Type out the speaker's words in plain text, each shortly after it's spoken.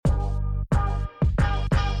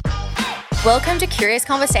Welcome to Curious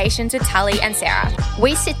Conversations with Tully and Sarah.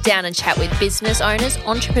 We sit down and chat with business owners,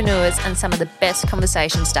 entrepreneurs, and some of the best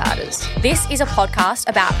conversation starters. This is a podcast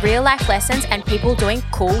about real life lessons and people doing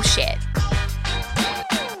cool shit.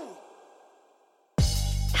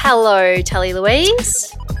 Hello, Tully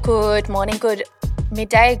Louise. Good morning, good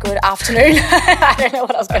midday, good afternoon. I don't know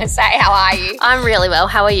what I was going to say. How are you? I'm really well.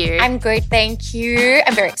 How are you? I'm good, thank you.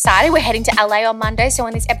 I'm very excited. We're heading to LA on Monday, so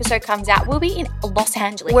when this episode comes out, we'll be in Los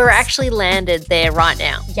Angeles. We're actually landed there right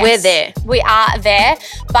now. Yes, we're there. We are there,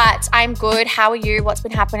 but I'm good. How are you? What's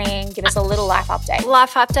been happening? Give us a little life update.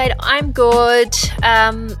 Life update. I'm good.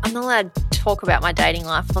 I'm not allowed to talk about my dating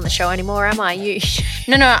life on the show anymore, am I? You?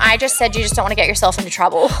 No, I just said you just don't want to get yourself into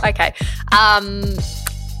trouble. Okay.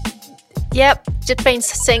 Yep, just been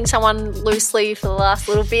seeing someone loosely for the last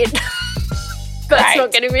little bit. That's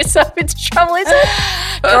not getting myself into trouble, is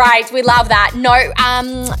it? Great, we love that. No,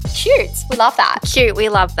 cute. We love that. Cute, we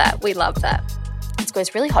love that. We love that. It's good.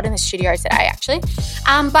 It's really hot in the studio today, actually.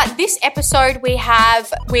 But this episode we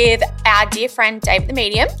have with our dear friend David the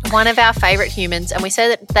Medium. One of our favourite humans. And we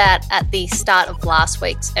said that at the start of last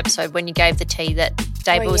week's episode when you gave the tea that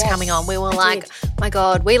David was coming on. We were like, my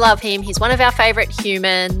God, we love him. He's one of our favourite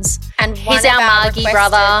humans. And he's our Margie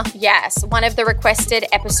brother. Yes. One of the requested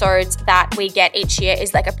episodes that we get each year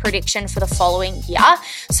is like a prediction for the following year.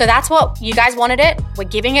 So that's what you guys wanted it. We're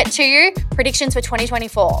giving it to you. Predictions for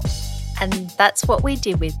 2024. And that's what we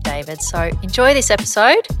did with David. So enjoy this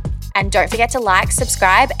episode. And don't forget to like,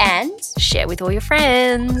 subscribe, and share with all your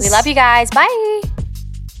friends. We love you guys. Bye.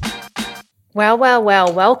 Well.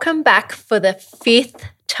 Welcome back for the 5th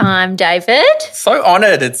time, David. So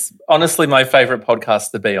honoured. It's honestly my favourite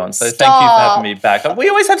podcast to be on. So thank you for having me back. We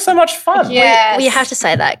always have so much fun. Yes. We have to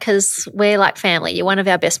say that because we're like family. You're one of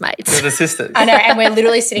our best mates. We're the sisters. I know, and we're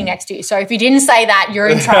literally sitting next to you. So if you didn't say that, you're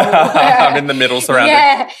in trouble. I'm in the middle surrounded.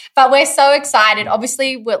 Yeah, but we're so excited.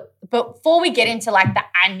 Obviously, before we get into like the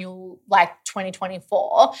annual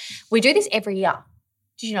 2024, we do this every year.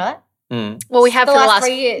 Did you know that? Mm. Well, we have the for the last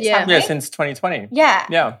 3 years. Yeah, since 2020.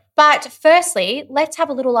 Yeah. But firstly, let's have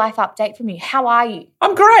a little life update from you. How are you?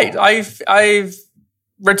 I'm great. I've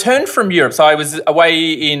returned from Europe. So I was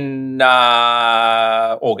away in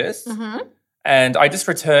August, and I just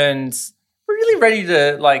returned really ready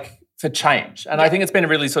to for change. And I think it's been a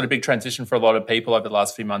really sort of big transition for a lot of people over the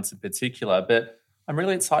last few months in particular. But I'm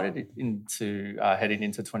really excited into heading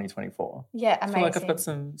into 2024. Yeah, amazing. I feel like I've got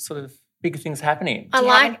some sort of big things happening.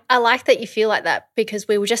 I like that you feel like that because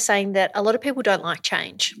we were just saying that a lot of people don't like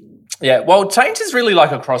change. Yeah, well, change is really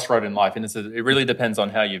like a crossroad in life, and it really depends on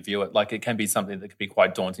how you view it. Like it can be something that can be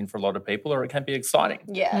quite daunting for a lot of people, or it can be exciting.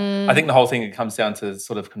 Yeah. I think the whole thing it comes down to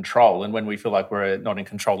sort of control, and when we feel like we're not in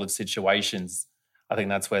control of situations, I think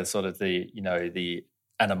that's where sort of the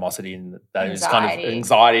animosity and those kind of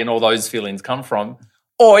anxiety and all those feelings come from.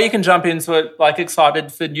 Or you can jump into it like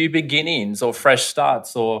excited for new beginnings or fresh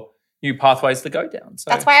starts or new pathways to go down. So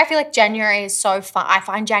that's why I feel like January is so fun. I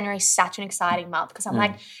find January such an exciting month because I'm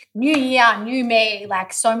like, new year, new me,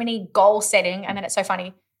 like so many goal setting. And then it's so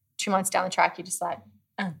funny, 2 months down the track, you're just like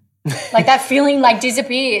that feeling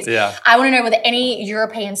disappears. Yeah. I want to know, were there any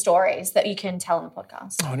European stories that you can tell on the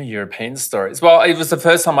podcast? Oh, any European stories? Well, it was the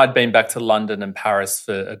first time I'd been back to London and Paris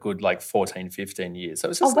for a good 14, 15 years. So it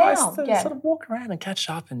was just nice to sort of walk around and catch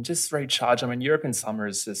up and just recharge. I mean, Europe in summer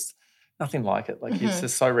is just nothing like it. It's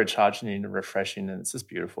just so recharging and refreshing, and it's just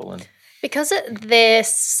beautiful. And because they're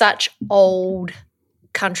such old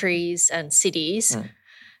countries and cities,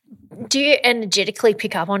 do you energetically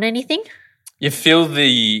pick up on anything? You feel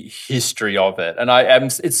the history of it. And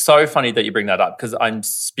it's so funny that you bring that up because I'm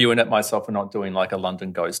spewing at myself for not doing a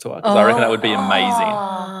London ghost tour because I reckon that would be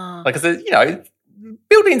amazing.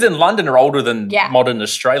 Buildings in London are older than modern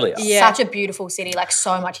Australia. Yeah. Such a beautiful city,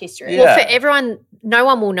 so much history. Well, for everyone, no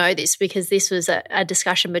one will know this because this was a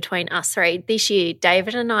discussion between us three. This year,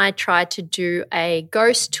 David and I tried to do a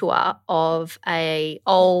ghost tour of a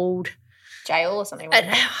old jail or something.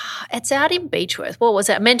 It's out in Beechworth. What was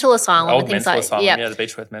it? A mental asylum. Old mental asylum, the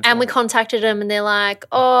Beechworth mental. And we contacted them and they're like,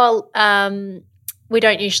 we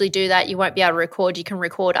don't usually do that. You won't be able to record. You can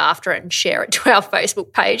record after it and share it to our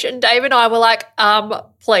Facebook page. And Dave and I were like,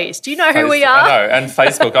 please, do you know who we are? I know. And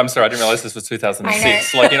Facebook, I'm sorry, I didn't realise this was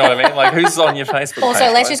 2006. You know what I mean? Who's on your Facebook also,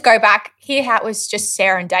 page? Let's just go back. Here how it was just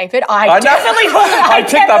Sarah and David. I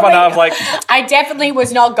picked up on that. I was like, I definitely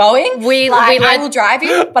was not going. I will drive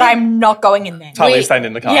you, but I'm not going in there. Totally staying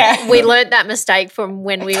in the car. Yeah. We learned that mistake from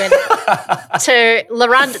when we went to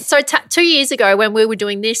Larunda. So 2 years ago when we were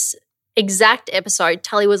doing this exact episode,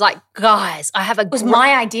 Tully was like, guys, I have a It was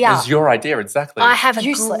my idea. It was your idea, exactly. I have a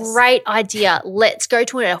Useless. great idea. Let's go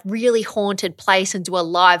to a really haunted place and do a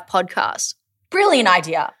live podcast. Brilliant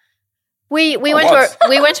idea. We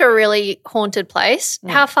went to a really haunted place.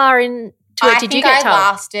 How far into it did you get, I Tully?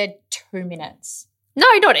 lasted 2 minutes. No,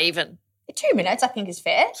 not even. 2 minutes, I think, is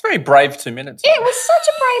fair. It's a very brave 2 minutes. Yeah, it was such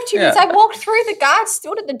a brave 2 minutes. Yeah. I walked through, the guard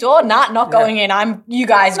stood at the door. Not going in. You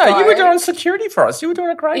guys No, go. you were doing security for us. You were doing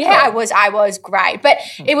a great Yeah, job. I was great. But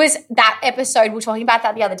it was that episode, we were talking about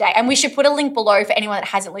that the other day, and we should put a link below for anyone that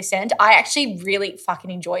hasn't listened. I actually really fucking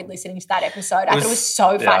enjoyed listening to that episode. I thought it was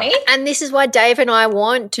so funny. And this is why Dave and I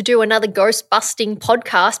want to do another ghost-busting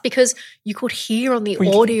podcast, because you could hear on the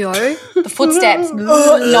audio. The footsteps.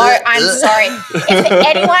 No, I'm sorry. If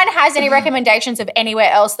anyone has any recommendations of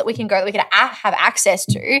anywhere else that we can go that we can have access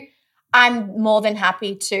to, I'm more than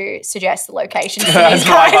happy to suggest the location to these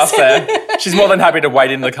Drive us guys. there. She's more than happy to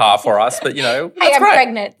wait in the car for us, but Hey, that's I'm great.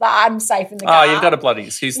 pregnant. I'm safe in the car. Oh, you've got a bloody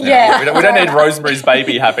excuse now. Yeah. We don't need Rosemary's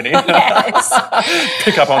Baby happening. Yes.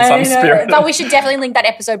 Pick up on I some know. spirit. But we should definitely link that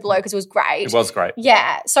episode below because it was great. It was great.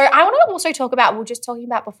 Yeah. So I want to also talk about, we were just talking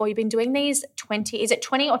about before, you've been doing these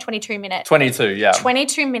 20 or 22 minute? 22, yeah.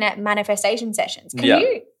 22-minute manifestation sessions. Can Yeah.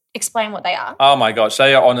 you explain what they are? Oh my gosh,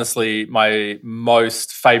 they are honestly my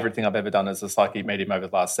most favorite thing I've ever done as a psychic medium over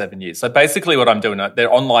the last 7 years. So basically what I'm doing,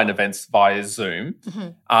 they're online events via Zoom.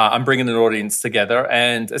 I'm bringing an audience together,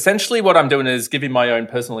 and essentially what I'm doing is giving my own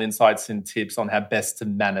personal insights and tips on how best to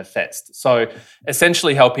manifest. So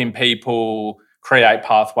essentially helping people create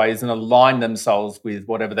pathways and align themselves with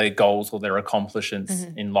whatever their goals or their accomplishments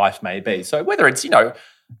in life may be. So whether it's,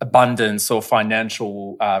 abundance or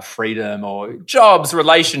financial freedom or jobs,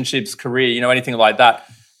 relationships, career, anything like that.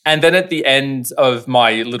 And then at the end of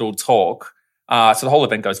my little talk, so the whole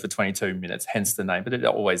event goes for 22 minutes, hence the name, but it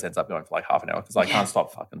always ends up going for like half an hour because I can't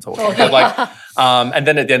stop fucking talking. But and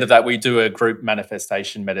then at the end of that, we do a group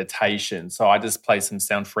manifestation meditation. So I just play some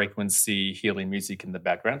sound frequency healing music in the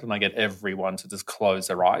background, and I get everyone to just close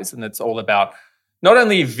their eyes. And it's all about not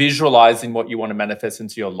only visualizing what you want to manifest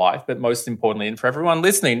into your life, but most importantly, and for everyone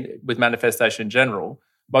listening with manifestation in general,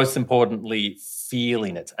 most importantly,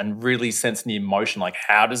 feeling it and really sensing the emotion. Like,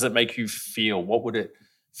 how does it make you feel? What would it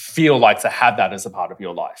feel like to have that as a part of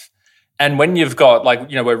your life? And when you've got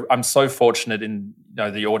I'm so fortunate in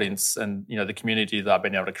the audience and the community that I've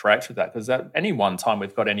been able to create through that, because at any one time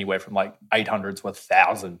we've got anywhere from like 800 to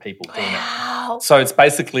 1,000 people doing it. So it's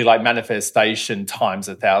basically like manifestation times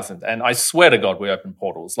 1,000. And I swear to God, we open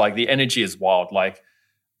portals. Like the energy is wild. Like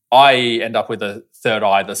I end up with a third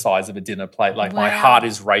eye the size of a dinner plate. Like my heart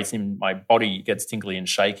is racing, my body gets tingly and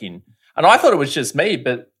shaking. And I thought it was just me,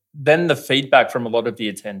 but then the feedback from a lot of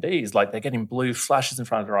the attendees, like they're getting blue flashes in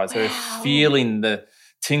front of their eyes. They're feeling the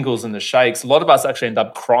tingles and the shakes. A lot of us actually end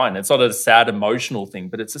up crying. It's not a sad emotional thing,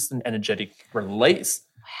 but it's just an energetic release.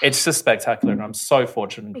 It's just spectacular, and I'm so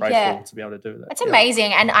fortunate and grateful to be able to do that. It's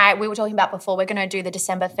amazing. And we were talking about before, we're going to do the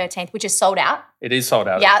December 13th, which is sold out. It is sold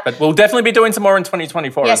out. Yeah. But we'll definitely be doing some more in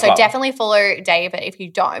 2024 as well. So definitely follow David if you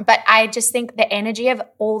don't. But I just think the energy of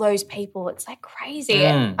all those people, it's like crazy.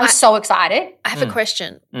 I'm so excited. I have a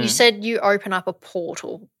question. You said you open up a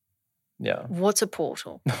portal. Yeah. What's a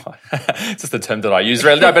portal? It's just the term that I use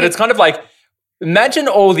really. No, but it's kind of like, imagine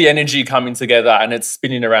all the energy coming together and it's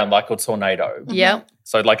spinning around like a tornado. Yeah.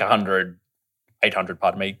 So like 800,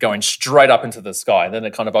 going straight up into the sky. Then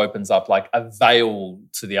it kind of opens up like a veil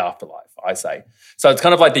to the afterlife, I say. So it's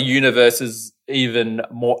kind of like the universe is even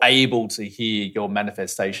more able to hear your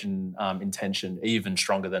manifestation intention even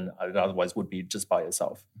stronger than it otherwise would be just by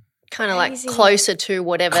yourself. Kind of like closer to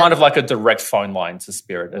whatever. Kind of like a direct phone line to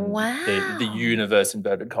spirit and Wow. the universe,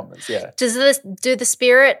 inverted commas, yeah. Does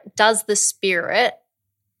the spirit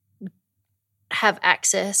have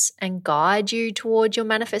access and guide you towards your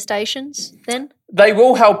manifestations then? They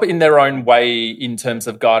will help in their own way in terms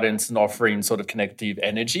of guidance and offering sort of connective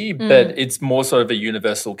energy, but it's more sort of a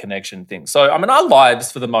universal connection thing. So, our lives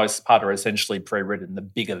for the most part are essentially pre-written, the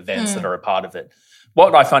big events that are a part of it.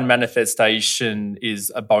 What I find manifestation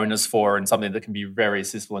is a bonus for, and something that can be very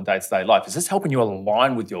useful in day-to-day life, is just helping you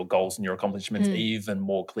align with your goals and your accomplishments even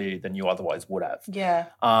more clearly than you otherwise would have. Yeah.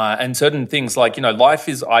 And certain things like, life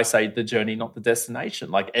is, I say, the journey, not the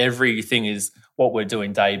destination. Like everything is what we're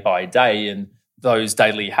doing day by day and those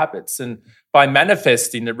daily habits. And by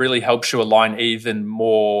manifesting, it really helps you align even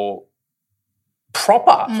more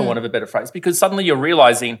proper, for want of a better phrase, because suddenly you're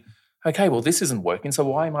realizing, okay, well, this isn't working, so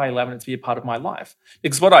why am I allowing it to be a part of my life?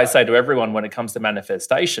 Because what I say to everyone when it comes to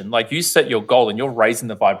manifestation, like you set your goal and you're raising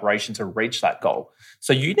the vibration to reach that goal.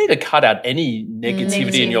 So you need to cut out any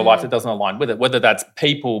negativity in your life that doesn't align with it, whether that's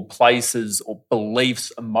people, places, or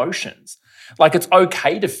beliefs, emotions. Like it's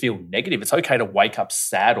okay to feel negative. It's okay to wake up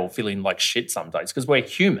sad or feeling like shit some days because we're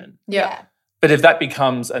human. Yeah. But if that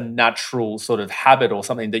becomes a natural sort of habit or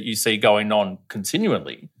something that you see going on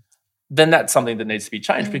continually, then that's something that needs to be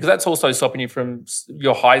changed because that's also stopping you from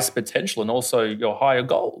your highest potential and also your higher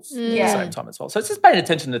goals at the same time as well. So it's just paying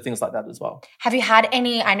attention to things like that as well. Have you had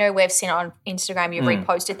any, I know we've seen on Instagram, you've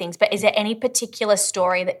reposted things, but is there any particular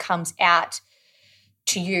story that comes out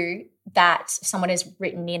to you that someone has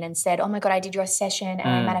written in and said, oh my God, I did your session and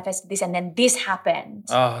I manifested this and then this happened?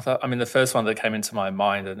 The first one that came into my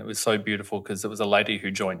mind, and it was so beautiful because it was a lady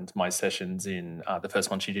who joined my sessions in, the first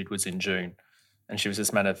one she did was in June. And she was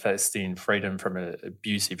just manifesting freedom from an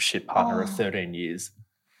abusive shit partner of 13 years.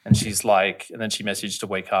 And she's like, and then she messaged a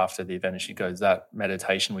week after the event and she goes, that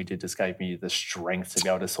meditation we did just gave me the strength to be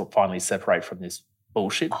able to finally separate from this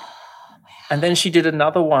bullshit. And then she did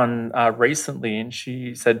another one recently and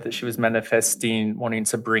she said that she was manifesting wanting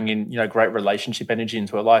to bring in, great relationship energy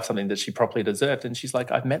into her life, something that she properly deserved. And she's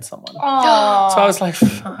like, I've met someone. Oh. So I was like,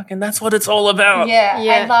 fuck, and that's what it's all about. Yeah.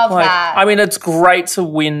 I love that. I mean, it's great to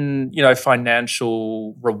win,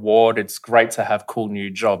 financial reward. It's great to have cool new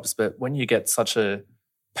jobs. But when you get such a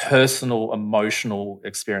personal, emotional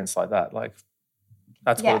experience like that, like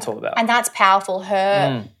that's what it's all about. And that's powerful.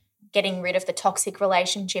 Her getting rid of the toxic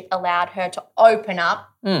relationship allowed her to open up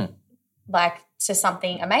to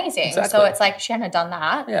something amazing. Exactly. So it's like she hadn't done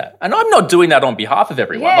that. Yeah. And I'm not doing that on behalf of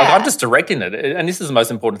everyone. Yeah. Like I'm just directing it. And this is the most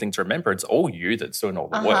important thing to remember. It's all you that's doing all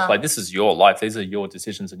the work. Like this is your life. These are your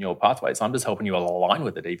decisions and your pathways. I'm just helping you align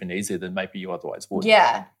with it even easier than maybe you otherwise would.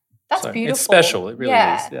 Yeah. That's beautiful. It's special. It really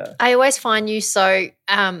is. Yeah. I always find you so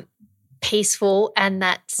peaceful, and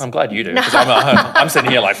that's. I'm glad you do because I'm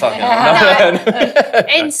sitting here like fucking.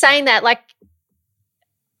 In saying that, like,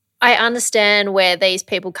 I understand where these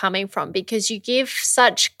people coming from because you give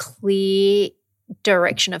such clear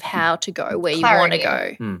direction of how to go, where you want to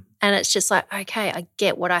go, and it's just like, okay, I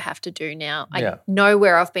get what I have to do now. I know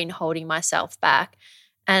where I've been holding myself back,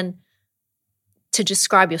 and to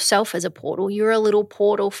describe yourself as a portal, you're a little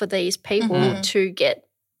portal for these people to get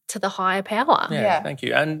to the higher power. Yeah, thank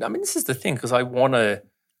you. And I mean, this is the thing because I want to,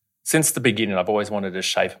 since the beginning, I've always wanted to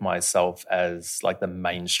shape myself as like the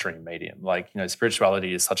mainstream medium. Like,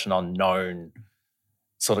 spirituality is such an unknown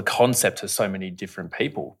sort of concept to so many different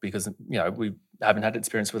people because, we haven't had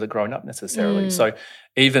experience with it growing up necessarily. So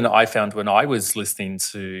even I found when I was listening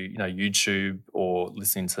to, YouTube or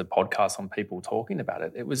listening to podcasts on people talking about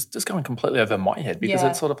it, it was just going completely over my head because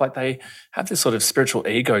it's sort of like they have this sort of spiritual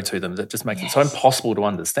ego to them that just makes it so impossible to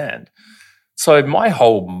understand. So my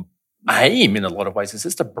whole aim in a lot of ways is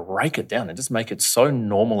just to break it down and just make it so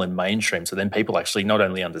normal and mainstream so then people actually not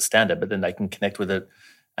only understand it, but then they can connect with it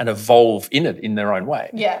and evolve in it in their own way.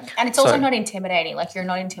 Yeah. And it's also not intimidating. Like you're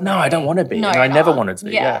not intimidating. No, I don't want to be. No, I never wanted to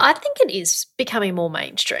be. Yeah. I think it is becoming more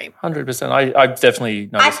mainstream. 100%. I've definitely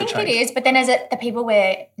noticed I think it is, but then is it the people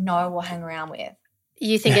we know or hang around with?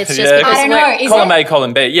 You think it's just because I don't know. Column A,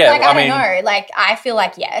 column B. Yeah. Like, I don't know. Like I feel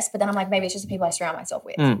like yes, but then I'm like maybe it's just the people I surround myself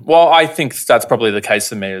with. Well, I think that's probably the case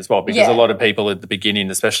for me as well because a lot of people at the beginning,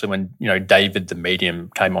 especially when, David the medium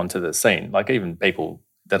came onto the scene, like even people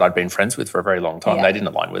that I'd been friends with for a very long time, they didn't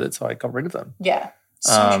align with it, so I got rid of them. Yeah.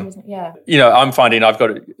 I'm finding I've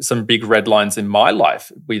got some big red lines in my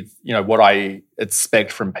life with, what I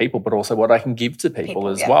expect from people, but also what I can give to people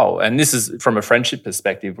as well. And this is from a friendship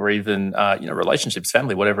perspective or even, relationships,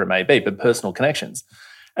 family, whatever it may be, but personal connections.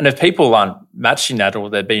 And if people aren't matching that or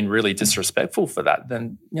they're being really disrespectful for that,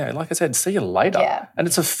 then, like I said, see you later. Yeah. And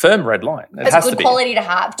it's a firm red line. It's a good quality to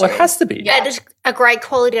have too. Well, it has to be. Yeah, it's a great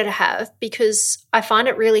quality to have because I find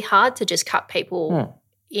it really hard to just cut people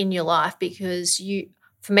in your life because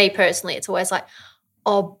for me personally, it's always like,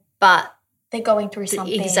 but they're going through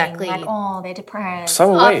something. Exactly. Like, they're depressed.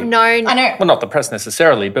 So are we. I've known. I know. Well, not depressed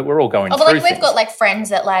necessarily, but we're all going through but things. We've got like friends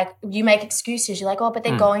that like you make excuses. You're like, but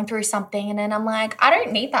they're going through something. And then I'm like, I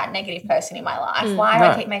don't need that negative person in my life. Why do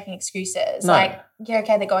I keep making excuses? No. Like,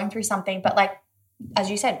 okay, they're going through something. But like,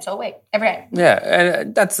 as you said, so are we, every day. Yeah,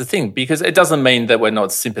 and that's the thing because it doesn't mean that we're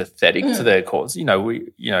not sympathetic to their cause.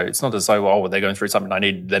 It's not as though, they're going through something, I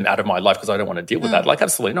need them out of my life because I don't want to deal with that. Like,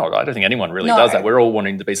 absolutely not. I don't think anyone really does that. We're all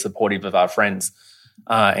wanting to be supportive of our friends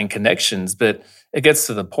and connections, but it gets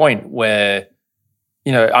to the point where,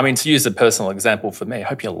 to use a personal example for me, I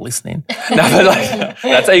hope you're listening. No, but like,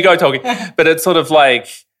 that's ego talking. But it's sort of like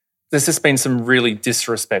there's just been some really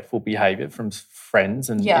disrespectful behaviour from friends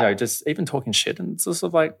and, Yeah. you know, just even talking shit. And it's sort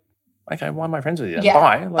of like, okay, why am I friends with you? Yeah.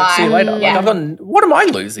 Bye. Like, Bye. see you later. Yeah. Like, what am I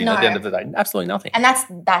losing No. at the end of the day? Absolutely nothing. And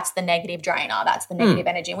that's the negative drainer. That's the negative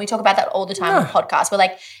energy. And we talk about that all the time on the podcast. We're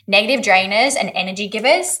like negative drainers and energy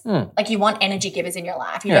givers. Like you want energy givers in your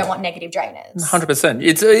life. You don't want negative drainers.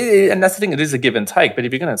 100%. And that's the thing. It is a give and take. But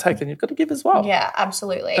if you're going to take, then you've got to give as well. Yeah,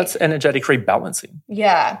 absolutely. That's energetic rebalancing.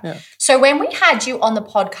 Yeah. So when we had you on the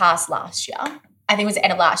podcast last year, I think it was the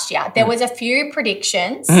end of last year, there was a few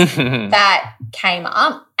predictions that came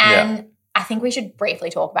up. And I think we should briefly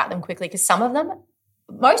talk about them quickly because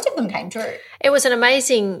most of them came true. It was an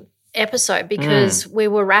amazing episode because we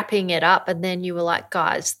were wrapping it up and then you were like,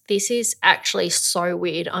 guys, this is actually so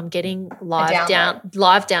weird. I'm getting live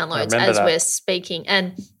downloads as we're speaking.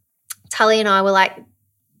 And Tully and I were like,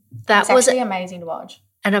 that was actually amazing to watch.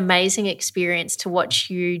 An amazing experience to watch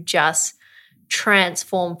you just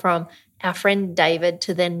transform from our friend David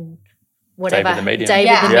to then whatever. David the medium.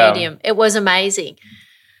 David the medium. It was amazing.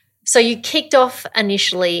 So you kicked off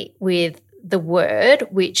initially with the word,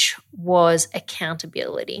 which was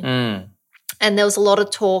accountability. And there was a lot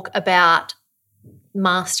of talk about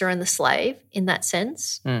master and the slave in that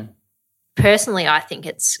sense. Personally, I think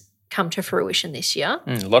it's come to fruition this year.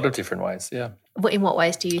 A lot of different ways, yeah. In what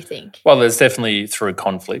ways do you think? Well, there's definitely through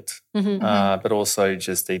conflict, but also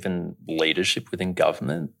just even leadership within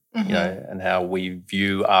government, you know, and how we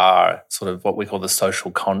view our sort of what we call the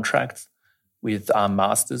social contract with our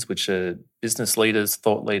masters, which are business leaders,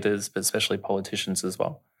 thought leaders, but especially politicians as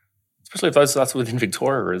well. Especially if that's within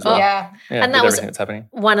Victoria as well. Yeah. And that was everything that's happening.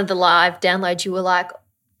 One of the live downloads, you were like,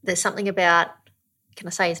 there's something about, can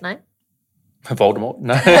I say his name? Voldemort?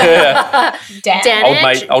 No.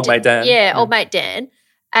 Dan. Old mate Dan. Yeah, old mate Dan.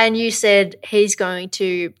 And you said he's going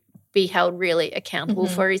to be held really accountable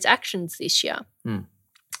for his actions this year.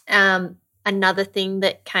 Another thing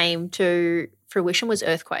that came to fruition was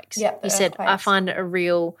earthquakes. Yep, you said, I find a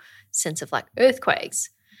real sense of like earthquakes.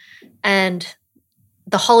 And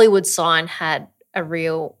the Hollywood sign had a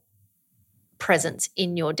real presence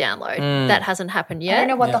in your download. That hasn't happened yet. I don't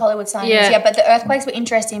know what the Hollywood sign is yet, but the earthquakes were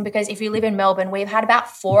interesting because if you live in Melbourne, we've had about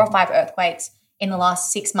 4 or 5 earthquakes in the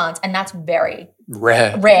last 6 months, and that's very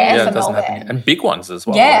rare for doesn't Melbourne. happen. And big ones as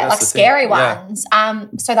well. Yeah, That's like the scary thing. ones.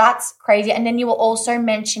 So that's crazy. And then you were also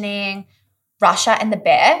mentioning Russia and the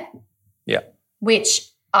bear. Yeah. Which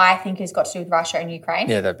I think has got to do with Russia and Ukraine.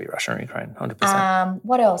 Yeah, that'd be Russia and Ukraine, 100%.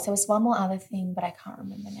 What else? There was one more other thing, but I can't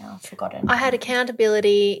remember now. I've forgotten. I had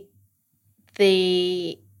accountability,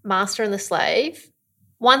 the master and the slave.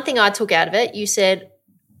 One thing I took out of it, you said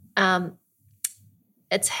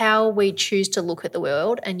it's how we choose to look at the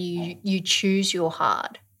world and you choose your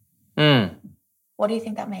hard. What do you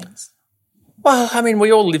think that means? Well, I mean,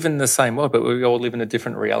 we all live in the same world, but we all live in a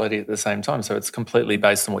different reality at the same time. So it's completely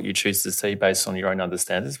based on what you choose to see based on your own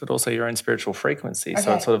understandings, but also your own spiritual frequency. Okay.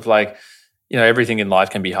 So it's sort of like, you know, everything in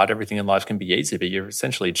life can be hard, everything in life can be easy, but you're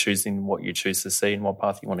essentially choosing what you choose to see and what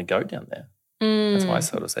path you want to go down there. That's why I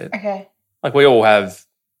sort of say it. Okay. Like we all have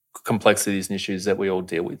complexities and issues that we all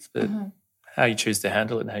deal with, but how you choose to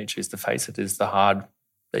handle it and how you choose to face it is the hard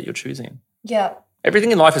that you're choosing. Yeah.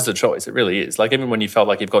 Everything in life is a choice. It really is. Like even when you felt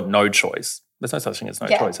like you've got no choice, there's no such thing as no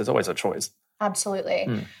choice. There's always a choice.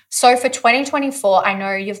 Absolutely. So for 2024, I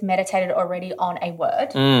know you've meditated already on a word,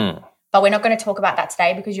 but we're not going to talk about that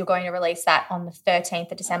today because you're going to release that on the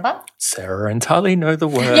 13th of December. Sarah and Tully know the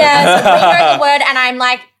word. Yes, we know the word, and I'm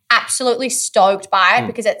like absolutely stoked by it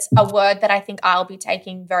because it's a word that I think I'll be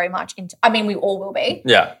taking very much into. I mean, we all will be.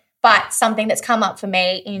 Yeah. But something that's come up for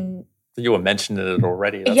me in. You were mentioning it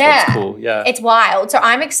already. That's what's cool. Yeah. It's wild. So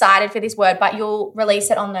I'm excited for this word, but you'll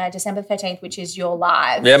release it on the December 13th, which is your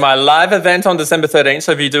live. Yeah, my live event on December 13th.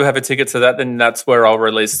 So if you do have a ticket to that, then that's where I'll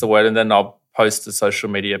release the word and then I'll post to social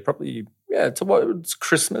media probably, it's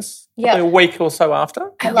Christmas. Probably a week or so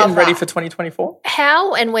after. I love getting ready for 2024.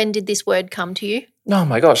 How and when did this word come to you? Oh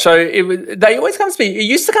my gosh. So they always come to me. It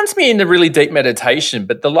used to come to me in a really deep meditation,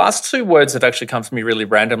 but the last 2 words have actually come to me really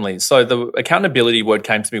randomly. So the accountability word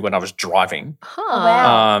came to me when I was driving. Oh,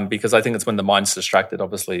 wow. Because I think it's when the mind's distracted.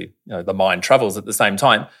 Obviously, you know, the mind travels at the same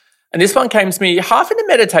time. And this one came to me half in a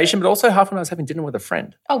meditation, but also half when I was having dinner with a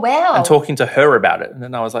friend. Oh, wow. And talking to her about it. And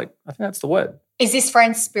then I was like, I think that's the word. Is this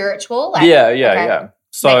friend spiritual? Yeah.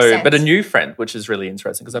 So, but a new friend, which is really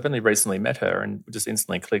interesting because I've only recently met her and just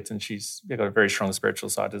instantly clicked and she's got a very strong spiritual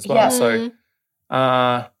side as well. Yeah. So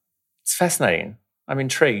it's fascinating. I'm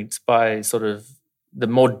intrigued by sort of the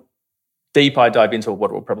more deep I dive into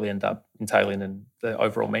what it will probably end up entailing and the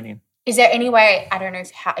overall meaning. Is there any way, I don't know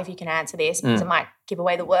if you can answer this because it might give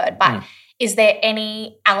away the word, but is there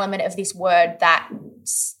any element of this word that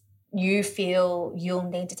you feel you'll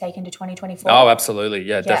need to take into 2024? Oh, absolutely.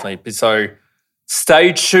 Yeah, definitely. So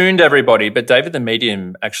stay tuned, everybody. But David the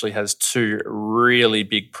Medium actually has 2 really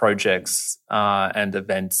big projects and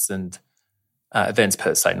events events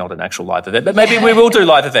per se, not an actual live event, but maybe we will do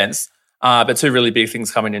live events. But 2 really big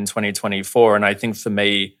things coming in 2024. And I think for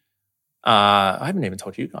me, I haven't even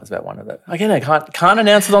told you guys about one of it. Again, I can't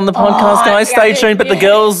announce it on the podcast, guys. Stay tuned. But the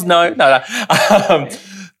girls, no.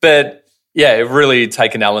 But yeah, it really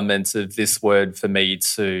taken elements of this word for me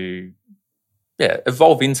to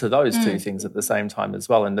evolve into those 2 things at the same time as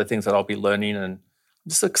well, and the things that I'll be learning, and I'm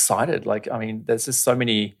just excited. Like, I mean, there's just so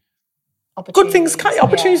many good things.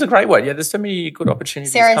 Opportunities is a great word. Yeah, there's so many good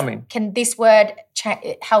opportunities coming. Can this word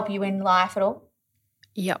help you in life at all?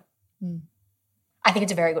 Yep. I think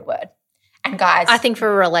it's a very good word. And guys, I think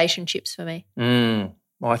for relationships for me.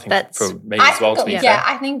 Well, I think that's for me as well. To be fair. Yeah,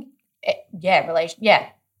 I think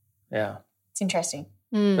Yeah. It's interesting.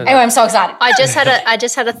 Anyway, I'm so excited. I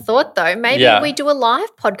just had a thought though. Maybe we do a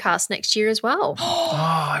live podcast next year as well.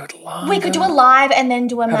 I would love. We could do a live and then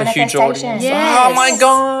do a manifestation. Yes. Oh my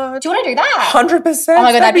God! Do you want to do that? 100%. Oh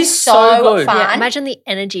my God, that'd be so good. fun. Yeah, imagine the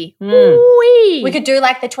energy. We could do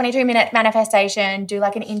like the 22-minute manifestation. Do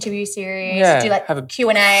like an interview series. Yeah. Do like have a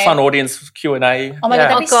Q&A. Fun audience Q&A. Oh my God,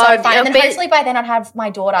 that'd be so fun. And then hopefully by then I'd have my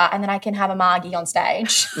daughter, and then I can have a Margie on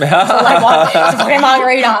stage. So like what? It's a fucking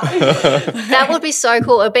margarita. That would be so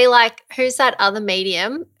cool. It'd be like, who's that other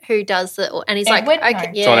medium who does the, and he's Edward? like,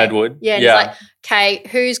 okay, John Edward. Yeah, and he's like, okay,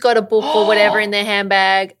 who's got a book or whatever in their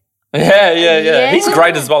handbag? Yeah. He's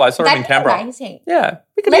great as well. I saw him in Canberra. Amazing. Yeah,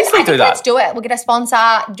 we can easily do that. Let's do it. We'll get a sponsor,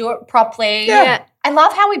 do it properly. Yeah. I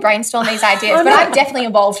love how we brainstorm these ideas, but I'm definitely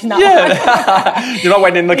involved in that one. You're not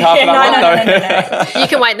waiting in the car for that one? No. You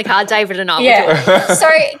can wait in the car. David and I will do it. So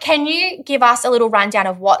can you give us a little rundown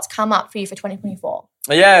of what's come up for you for 2024?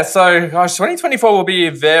 Yeah, so 2024 will be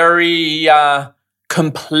a very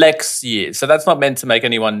complex year. So that's not meant to make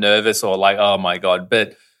anyone nervous or like, oh my God,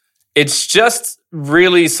 but it's just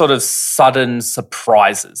really sort of sudden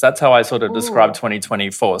surprises. That's how I sort of describe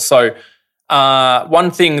 2024. So one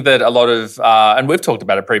thing that a lot of, and we've talked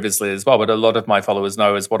about it previously as well, but a lot of my followers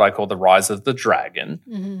know is what I call the rise of the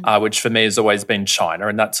dragon, which for me has always been China.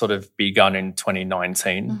 And that sort of begun in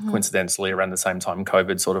 2019, coincidentally around the same time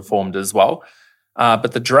COVID sort of formed as well.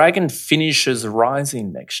 But the dragon finishes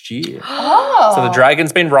rising next year. Oh. So the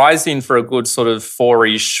dragon's been rising for a good sort of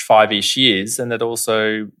 4-ish, 5-ish years, and it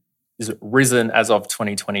also is risen as of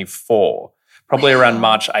 2024, probably around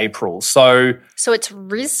March, April. So it's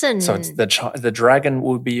risen. So it's the dragon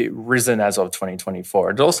will be risen as of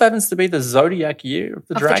 2024. It also happens to be the zodiac year of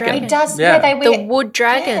the dragon. It does. Yeah. The wood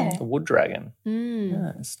dragon. The wood dragon.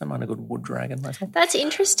 Yeah, it's not a good wood dragon. That's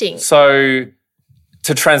interesting. So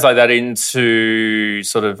to translate that into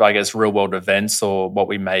sort of, I guess, real world events or what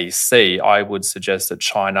we may see, I would suggest that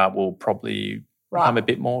China will probably become a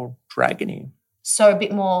bit more dragony. So a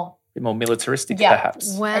bit more militaristic,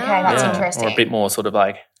 perhaps. Wow. Okay, that's interesting. Or a bit more sort of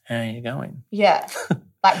like, how are you going? Yeah.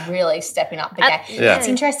 Like really stepping up the game. Yeah. It's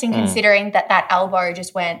interesting considering that Albo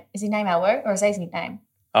just went, is his name Albo or is that his nickname?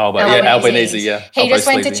 Albanese, yeah. He just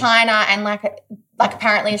went to China and like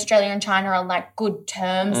apparently Australia and China are on like good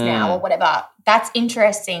terms now or whatever. That's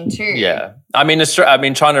interesting too. Yeah. I mean,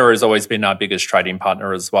 China has always been our biggest trading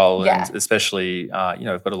partner as well. Yeah. And especially, we've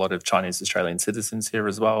got a lot of Chinese Australian citizens here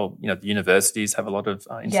as well. You know, the universities have a lot of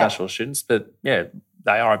international students, but they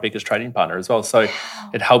are our biggest trading partner as well. So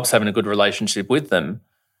it helps having a good relationship with them.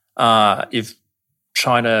 If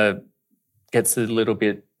China gets a little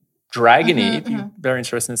bit dragony, it'd be very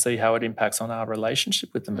interesting to see how it impacts on our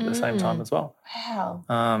relationship with them at the same time as well.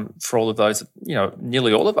 Wow. For all of those,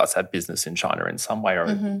 nearly all of us have business in China in some way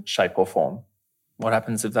or shape or form. What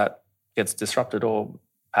happens if that gets disrupted or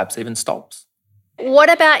perhaps even stops? What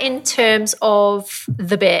about in terms of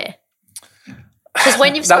the bear? Because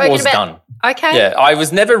when you've spoken about... done. Okay. Yeah, I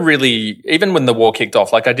was never really, even when the war kicked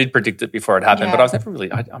off, like I did predict it before it happened, but I was never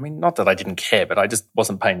really, I mean, not that I didn't care, but I just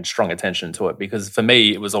wasn't paying strong attention to it because for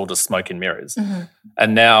me, it was all just smoke and mirrors.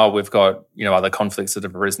 And now we've got, other conflicts that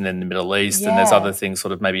have arisen in the Middle East and there's other things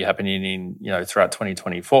sort of maybe happening in, throughout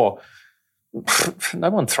 2024. No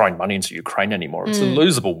one's throwing money into Ukraine anymore. It's a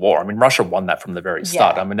losable war. I mean, Russia won that from the very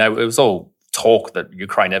start. I mean, it was all talk that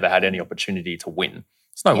Ukraine ever had any opportunity to win.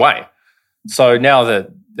 There's no way. So now that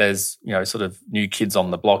there's, sort of new kids on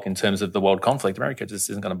the block in terms of the world conflict, America just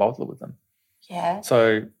isn't going to bother with them. Yeah.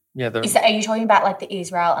 So Are you talking about like the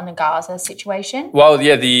Israel and the Gaza situation? Well,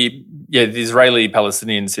 the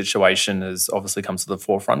Israeli-Palestinian situation has obviously come to the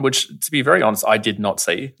forefront, which, to be very honest, I did not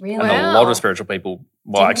see. Really? And a lot of spiritual people,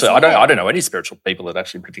 I don't know any spiritual people that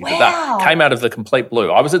actually predicted that. Came out of the complete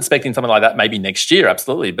blue. I was expecting something like that maybe next year,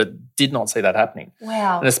 absolutely, but did not see that happening.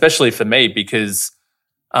 Wow. And especially for me because,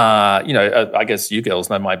 I guess you girls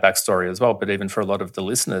know my backstory as well, but even for a lot of the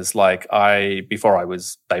listeners, like before I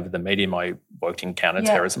was David the Medium, I worked in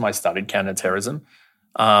counterterrorism. I studied counterterrorism.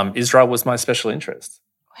 Israel was my special interest.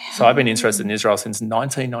 Wow. So I've been interested in Israel since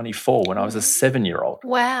 1994 when I was a 7-year-old.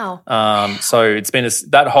 Wow. So it's been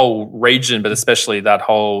that whole region, but especially that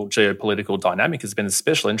whole geopolitical dynamic has been a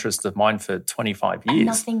special interest of mine for 25 years. And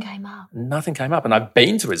nothing came up. And I've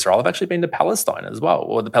been to Israel. I've actually been to Palestine as well,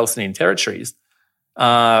 or the Palestinian territories,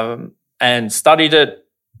 and studied it,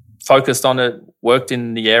 focused on it, worked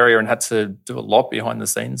in the area and had to do a lot behind the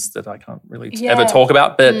scenes that I can't really ever talk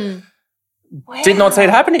about, but did not see it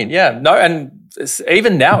happening. Yeah, no, and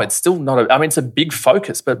even now it's still not it's a big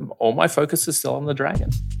focus, but all my focus is still on the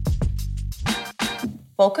dragon.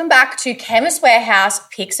 Welcome back to Chemist Warehouse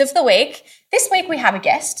Picks of the Week. This week we have a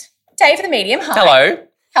guest, Dave the Medium. Hi. Hello.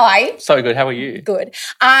 How are you? So good. How are you? Good.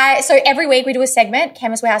 So every week we do a segment,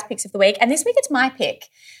 Chemist Warehouse Picks of the Week, and this week it's my pick.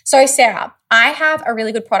 So Sarah, I have a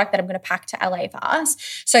really good product that I'm going to pack to LA for us.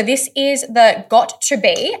 So this is the Got To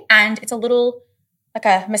Be, and it's a little like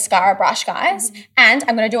a mascara brush, guys. And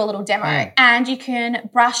I'm going to do a little demo. And you can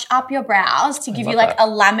brush up your brows to give you like a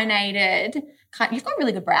laminated, you've got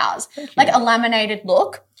really good brows, like a laminated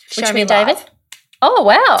look. Show me, David. Oh,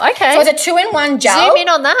 wow. Okay. So it's a 2-in-1 gel. Zoom in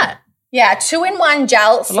on that. Yeah, 2-in-1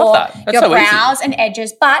 gel for your brows and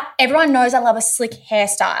edges. But everyone knows I love a slick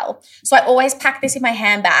hairstyle. So I always pack this in my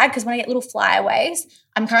handbag because when I get little flyaways,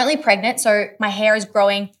 I'm currently pregnant, so my hair is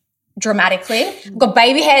growing dramatically. I've got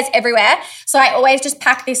baby hairs everywhere. So I always just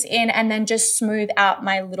pack this in and then just smooth out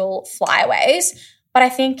my little flyaways. But I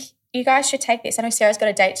think you guys should take this. I know Sarah's got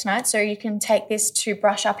a date tonight, so you can take this to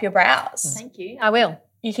brush up your brows. Thank you. I will.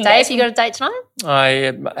 You can Dave, you got a date tonight?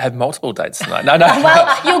 I have multiple dates tonight. No.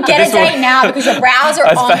 Well, you'll get a date now because your brows are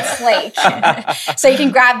on fleek. So you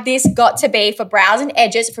can grab this Got To Be for brows and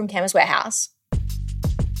edges from Chemist Warehouse.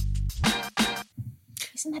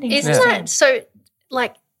 Isn't that interesting? Isn't that so?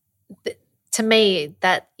 Like, to me,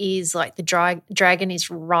 that is like the dragon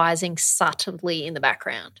is rising subtly in the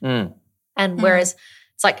background, and whereas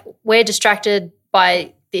it's like we're distracted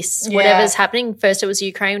by this, whatever's happening. First it was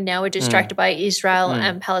Ukraine, now we're distracted by Israel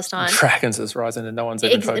and Palestine. Dragons is rising and no one's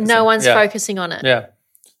even focusing. No one's focusing on it. Yeah.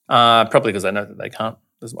 Probably because they know that they can't.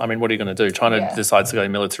 I mean, what are you going to do? China decides to go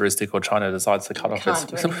militaristic or China decides to cut off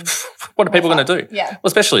its... What are people going to do? Yeah. Well,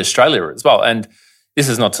 especially Australia as well. And this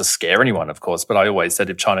is not to scare anyone, of course, but I always said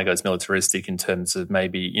if China goes militaristic in terms of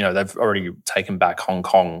maybe, they've already taken back Hong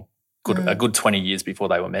Kong a good 20 years before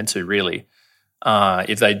they were meant to, really.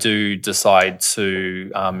 If they do decide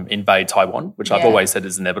to invade Taiwan, which I've always said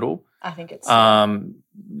is inevitable, I think it's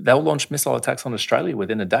they'll launch missile attacks on Australia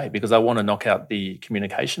within a day because they want to knock out the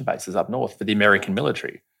communication bases up north for the American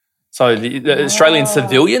military. So the Australian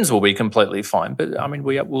civilians will be completely fine, but I mean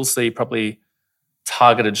we'll see probably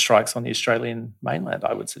targeted strikes on the Australian mainland,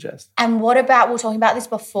 I would suggest. And what about, we were talking about this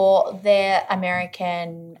before, the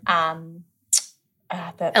American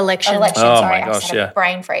election. Oh sorry, my gosh, I had a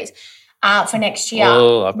brain freeze. For next year.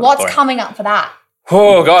 What's coming up for that?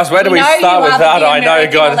 Oh, gosh, where do we start with that? I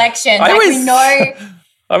know, God. Election. I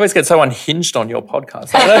always get so unhinged on your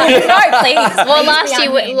podcast. No, please.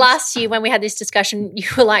 Well, last year when we had this discussion, you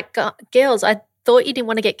were like, girls, I thought you didn't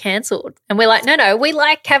want to get cancelled. And we're like, no, we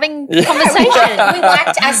like having conversation. We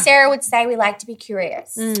like to, as Sarah would say, we like to be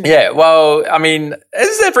curious. Yeah, well, I mean,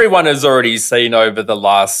 as everyone has already seen over the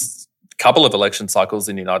last couple of election cycles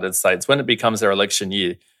in the United States, when it becomes their election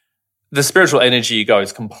year, the spiritual energy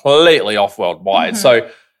goes completely off worldwide. So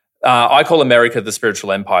I call America the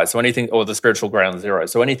spiritual empire. So anything, or the spiritual ground zero.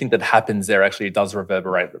 So anything that happens there actually does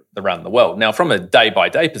reverberate around the world. Now, from a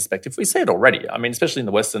day-by-day perspective, we see it already. I mean, especially in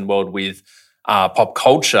the Western world with pop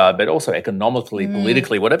culture, but also economically,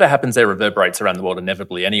 politically, whatever happens there reverberates around the world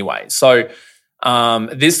inevitably anyway. So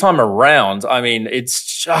this time around, I mean, it's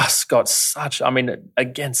just got such a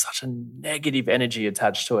negative energy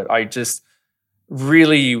attached to it. I just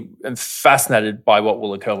really am fascinated by what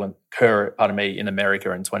will occur in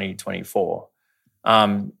America in 2024.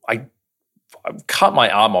 I cut my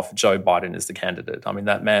arm off Joe Biden as the candidate. I mean,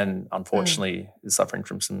 that man, unfortunately, is suffering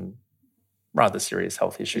from some rather serious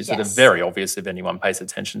health issues that are very obvious if anyone pays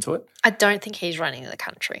attention to it. I don't think he's running the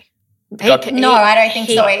country. I don't think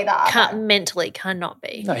so either. Mentally cannot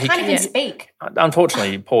be. No, he can't even speak.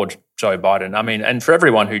 Unfortunately, poor Joe Biden. I mean, and for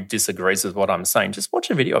everyone who disagrees with what I'm saying, just watch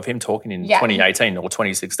a video of him talking in 2018 or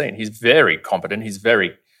 2016. He's very competent. He's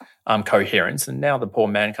very coherent. And now the poor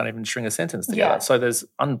man can't even string a sentence together. So there's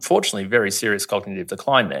unfortunately very serious cognitive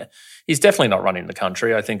decline there. He's definitely not running the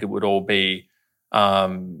country. I think it would all be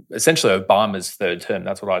essentially Obama's third term.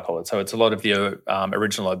 That's what I call it. So it's a lot of the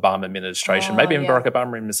original Obama administration, maybe even Barack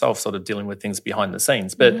Obama himself sort of dealing with things behind the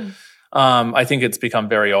scenes. But I think it's become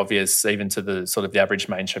very obvious even to the sort of the average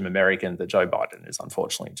mainstream American that Joe Biden is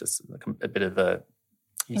unfortunately just a bit of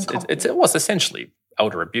it was essentially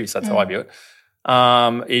elder abuse. That's how I view it.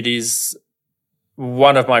 It is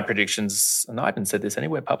one of my predictions, and I haven't said this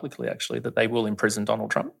anywhere publicly actually, that they will imprison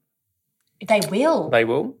Donald Trump. They will? They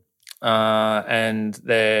will. And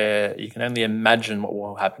you can only imagine what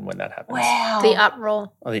will happen when that happens. Wow. The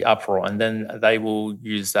uproar. The uproar. And then they will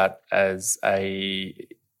use that as a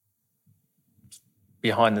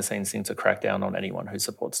behind-the-scenes thing to crack down on anyone who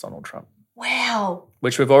supports Donald Trump. Wow.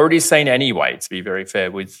 Which we've already seen anyway, to be very fair,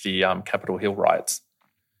 with the Capitol Hill riots.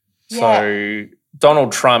 Yeah. So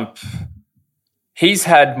Donald Trump, he's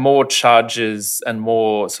had more charges and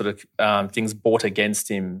more sort of things brought against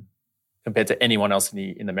him compared to anyone else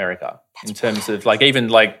in America. That's in terms of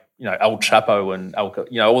even El Chapo and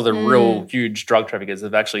all the real huge drug traffickers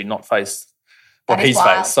have actually not faced what he's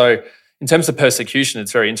faced. So in terms of persecution,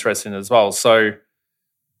 it's very interesting as well. So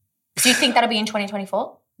do you think that'll be in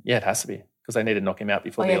 2024? Yeah, it has to be because they need to knock him out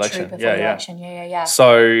before the election. True, before the election. Yeah.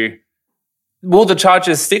 So will the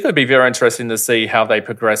charges stick? It would be very interesting to see how they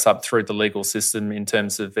progress up through the legal system in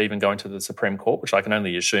terms of even going to the Supreme Court, which I can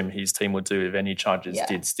only assume his team would do if any charges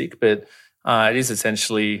did stick. But it is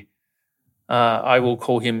essentially, I will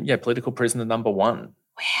call him, political prisoner number one.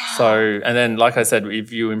 Wow. So, and then, like I said,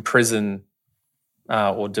 if you imprison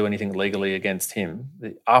or do anything legally against him,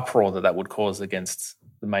 the uproar that would cause against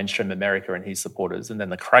the mainstream America and his supporters, and then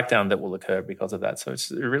the crackdown that will occur because of that. So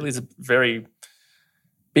it really is a very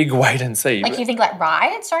big wait and see. You think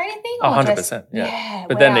riots or anything? 100%, yeah.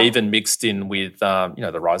 But then even mixed in with,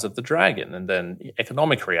 the rise of the dragon and then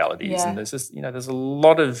economic realities. Yeah. And there's just, there's a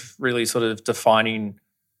lot of really sort of defining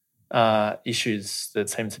issues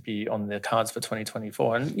that seem to be on the cards for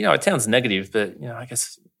 2024. And, it sounds negative, but, I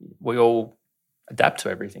guess we all adapt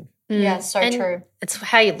to everything. Yeah, so true. It's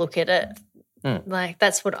how you look at it.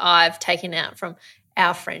 That's what I've taken out from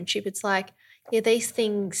our friendship. It's these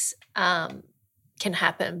things can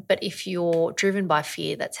happen, but if you're driven by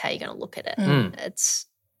fear, that's how you're going to look at it. It's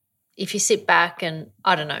if you sit back and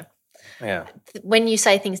I don't know. Yeah. When you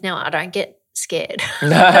say things now, I don't get scared.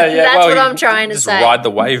 That's what I'm trying to say. Ride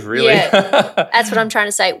the wave, really. Yeah, that's what I'm trying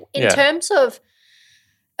to say. In terms of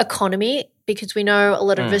economy, because we know a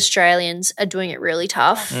lot of Australians are doing it really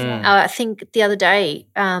tough. I think the other day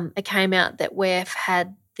it came out that we've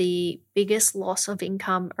had the biggest loss of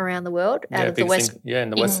income around the world out of the West.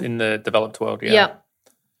 In the developed world, Yeah.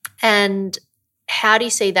 And how do you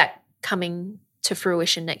see that coming to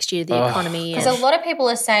fruition next year, the economy? Because a lot of people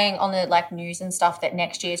are saying on the news and stuff that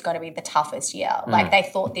next year is going to be the toughest year. They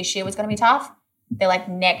thought this year was going to be tough. They're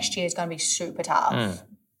next year is going to be super tough.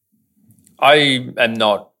 I am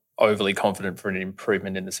not overly confident for an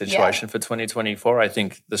improvement in the situation for 2024. I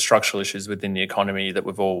think the structural issues within the economy that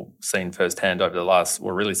we've all seen firsthand over the last,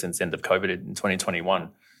 really since the end of COVID in 2021, are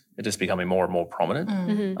just becoming more and more prominent.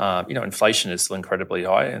 Inflation is still incredibly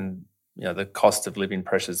high, and the cost of living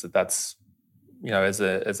pressures that's as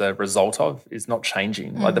a result of is not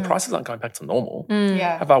changing. The prices aren't going back to normal.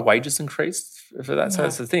 Have our wages increased for that? So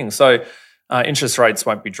that's the thing. So interest rates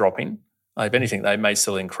won't be dropping. If anything, they may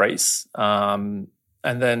still increase.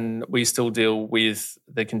 And then we still deal with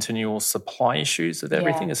the continual supply issues of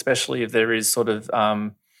everything, especially if there is sort of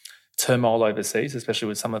turmoil overseas, especially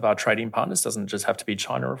with some of our trading partners. Doesn't just have to be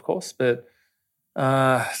China, of course. But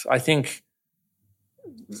I think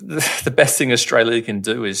the best thing Australia can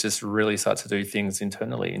do is just really start to do things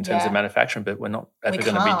internally in terms of manufacturing, but we're not ever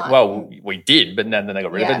going to be – well, we did, but then they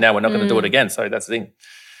got rid of it. Now we're not going to do it again. So that's the thing.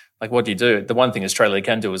 What do you do? The one thing Australia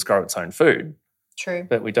can do is grow its own food. True.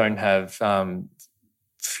 But we don't have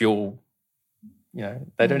fuel.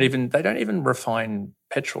 They don't even refine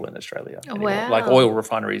petrol in Australia anymore. Wow. Oil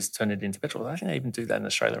refineries turn it into petrol. I think they even do that in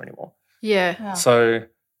Australia anymore. Yeah. So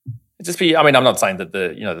it just be. I mean, I'm not saying that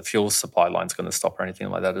the fuel supply line's going to stop or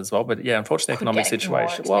anything like that as well. But unfortunately, economic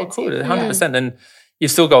situation. Well, it could 100%. And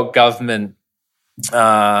you've still got government.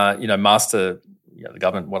 Master. The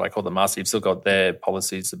government, what I call the master, you've still got their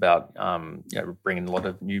policies about, bringing a lot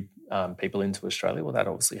of new people into Australia. Well, that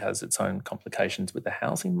obviously has its own complications with the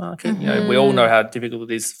housing market. We all know how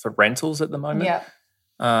difficult it is for rentals at the moment.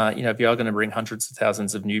 If you are going to bring hundreds of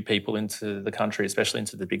thousands of new people into the country, especially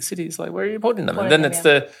into the big cities, where are you putting them? And then it's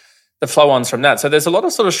the the flow-ons from that. So there's a lot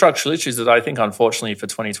of sort of structural issues that I think, unfortunately, for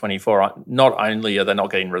 2024, not only are they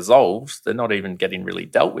not getting resolved, they're not even getting really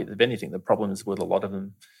dealt with. If anything, the problems with a lot of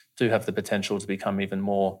them do have the potential to become even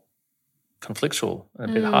more conflictual and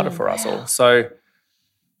a bit harder for us all. So,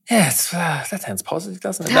 yeah, that sounds positive,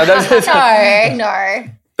 doesn't it? No.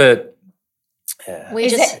 But yeah.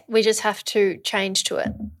 We just have to change to it.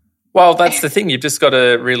 Well, that's the thing. You've just got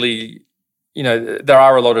to really, there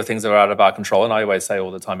are a lot of things that are out of our control. And I always say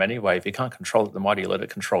all the time anyway, if you can't control it, then why do you let it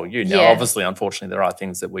control you? Now, obviously, unfortunately, there are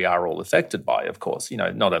things that we are all affected by, of course.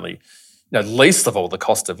 Not only, least of all the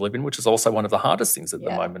cost of living, which is also one of the hardest things at the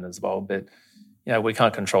moment as well. But, we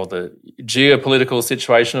can't control the geopolitical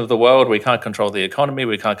situation of the world. We can't control the economy.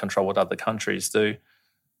 We can't control what other countries do.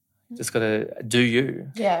 Just got to do you.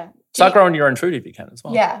 Yeah. Start growing your own food if you can as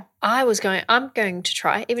well. Yeah. I'm going to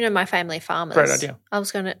try, even though my family are farmers. Great idea.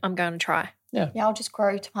 I'm going to try. Yeah, I'll just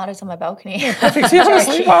grow tomatoes on my balcony. Yeah, perfect. Yeah,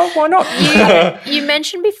 honestly, well, why not? You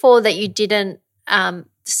mentioned before that you didn't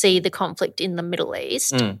see the conflict in the Middle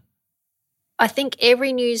East. I think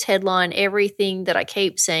every news headline, everything that I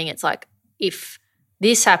keep seeing, it's like, if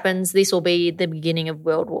this happens, this will be the beginning of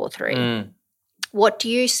World War III. What do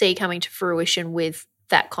you see coming to fruition with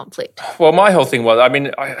that conflict? Well, my whole thing was,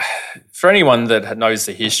 for anyone that knows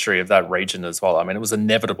the history of that region as well, it was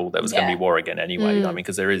inevitable there was going to be war again anyway.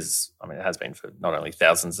 Because it has been for not only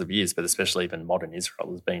thousands of years, but especially even modern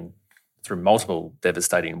Israel has been through multiple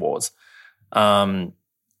devastating wars.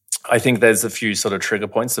 I think there's a few sort of trigger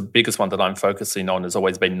points. The biggest one that I'm focusing on has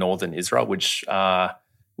always been northern Israel, which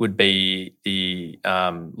would be the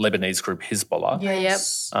Lebanese group Hezbollah.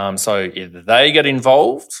 Yes. So if they get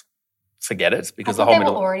involved, forget it, because the whole they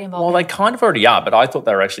were already involved. Well, they kind of already are, but I thought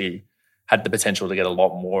they were actually had the potential to get a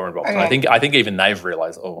lot more involved. Okay. I think even they've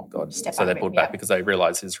realised, oh God, Step so back they a pulled bit, back because they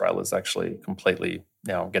realise Israel is actually completely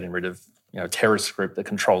now getting rid of terrorist group that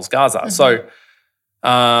controls Gaza. So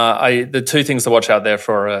the two things to watch out there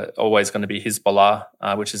for are always going to be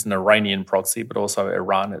Hezbollah, which is an Iranian proxy, but also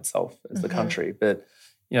Iran itself as the country. But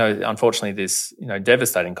unfortunately, this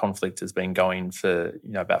devastating conflict has been going for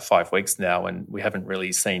about 5 weeks now, and we haven't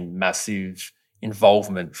really seen massive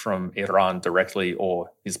involvement from Iran directly or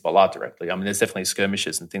Hezbollah directly. There's definitely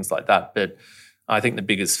skirmishes and things like that, but I think the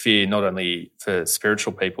biggest fear, not only for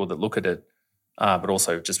spiritual people that look at it, but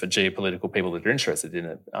also just for geopolitical people that are interested in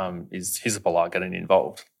it, is Hezbollah getting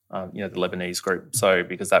involved, the Lebanese group. So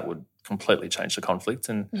because that would completely change the conflict.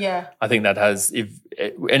 And I think that if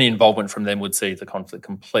any involvement from them would see the conflict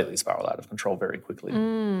completely spiral out of control very quickly.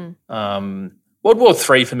 World War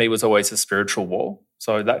III for me was always a spiritual war.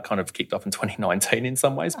 So that kind of kicked off in 2019 in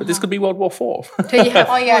some ways, but this could be World War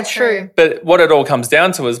IV. True. But what it all comes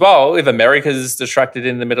down to as well, if America's distracted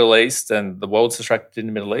in the Middle East and the world's distracted in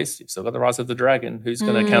the Middle East, you've still got the rise of the dragon. Who's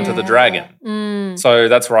going to counter the dragon? So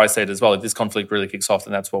that's where I say it as well. If this conflict really kicks off,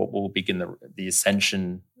 then that's what will begin the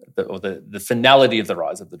ascension or the finality of the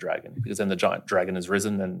rise of the dragon, because then the giant dragon has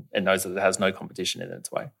risen and it knows that it has no competition in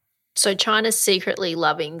its way. So China's secretly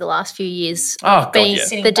loving the last few years being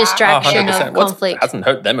the distraction of conflict. It hasn't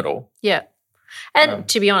hurt them at all. Yeah. And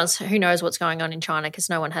to be honest, who knows what's going on in China, because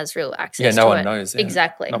no one has real access to it. Yeah, no one knows. Yeah.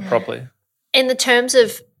 Exactly. Not properly. In the terms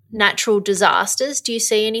of natural disasters, do you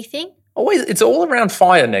see anything? It's all around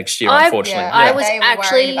fire next year, unfortunately. I was they were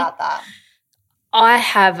actually worried about that. I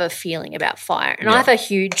have a feeling about fire, and I have a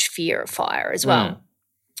huge fear of fire as well.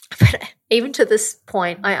 But even to this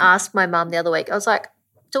point, I asked my mum the other week, I was like,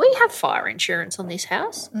 do we have fire insurance on this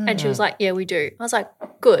house? And she was like, yeah, we do. I was like,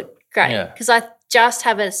 good, great, because I just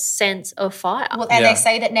have a sense of fire. Well, and they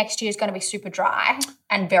say that next year is going to be super dry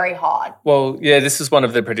and very hot. Well, yeah, this is one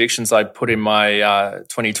of the predictions I put in my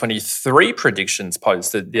 2023 predictions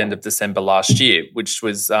post at the end of December last year, which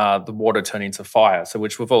was the water turning to fire, so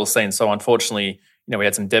which we've all seen. So unfortunately, we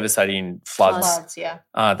had some devastating floods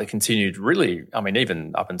that continued really,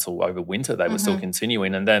 even up until over winter, they were still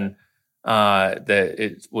continuing. And then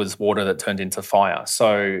it was water that turned into fire.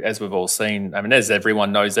 So as we've all seen, as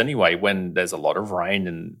everyone knows anyway, when there's a lot of rain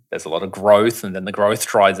and there's a lot of growth and then the growth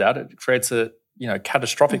dries out, it creates a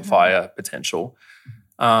catastrophic fire potential.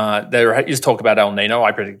 There is talk about El Nino.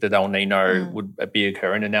 I predicted El Nino would be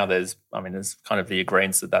occurring, and now there's kind of the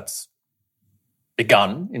agreement that that's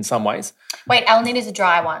begun in some ways. Wait, El Nino is a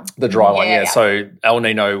dry one. The dry one, yeah. So El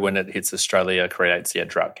Nino, when it hits Australia, creates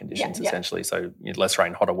drought conditions essentially. So less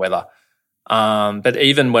rain, hotter weather. But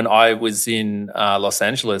even when I was in Los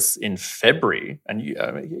Angeles in February, and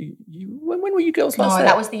when were you girls last there?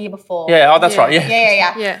 No, that was the year before. Yeah, that's right.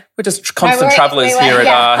 Yeah. We're just constant travellers here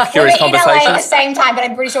at Curious Conversations. We were in LA at the same time, but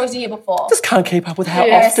I'm pretty sure it was the year before. Just can't keep up with how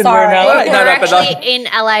often we're in LA. We're actually in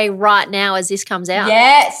LA right now as this comes out.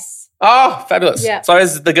 Yes. Oh, fabulous. Yeah. So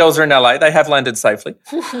as the girls are in LA, they have landed safely.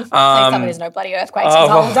 Please tell me there's no bloody earthquakes. Oh,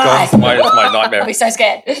 I'll die. God, it's my nightmare. I'll be so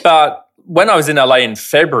scared. But when I was in LA in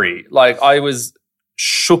February, like I was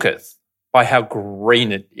shooketh by how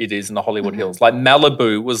green it is in the Hollywood Hills. Like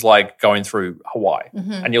Malibu was like going through Hawaii.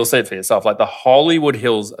 And you'll see it for yourself. Like the Hollywood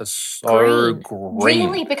Hills are so green.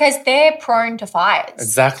 Really? Because they're prone to fires.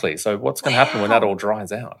 Exactly. So what's going to happen when that all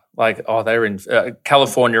dries out? Like, they're in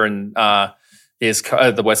California and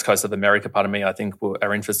the west coast of America, pardon me, I think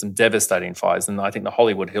are in for some devastating fires. And I think the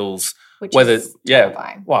Hollywood Hills, which is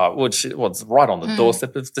terrifying. It's right on the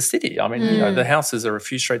doorstep of the city. I mean, the houses are a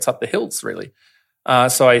few streets up the hills, really.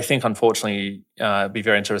 So I think, unfortunately, it'd be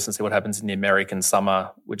very interesting to see what happens in the American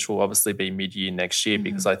summer, which will obviously be mid-year next year,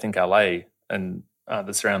 because I think LA and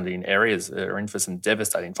the surrounding areas are in for some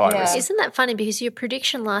devastating fires. Yeah. Isn't that funny? Because your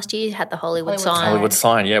prediction last year had the Hollywood sign. Hollywood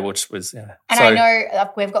sign, yeah, which was, yeah. And I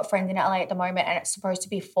know we've got friends in LA at the moment and it's supposed to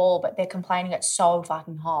be fall, but they're complaining it's so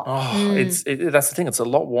fucking hot. Oh, that's the thing. It's a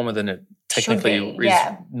lot warmer than it technically is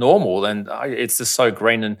normal, and it's just so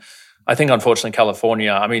green. And I think, unfortunately,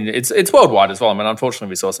 California, I mean, it's worldwide as well. I mean, unfortunately,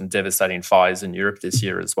 we saw some devastating fires in Europe this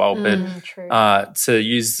year as well. But to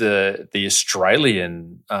use the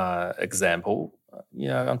Australian example,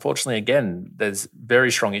 unfortunately, again, there's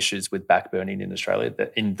very strong issues with backburning in Australia,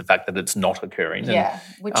 in the fact that it's not occurring. Yeah,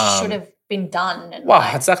 which should have been done.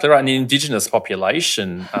 Exactly right. And the Indigenous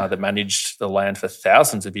population that managed the land for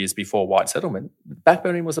thousands of years before white settlement,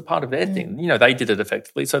 backburning was a part of their thing. They did it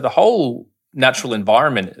effectively. So the whole natural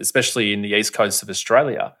environment, especially in the east coast of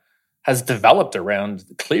Australia, has developed around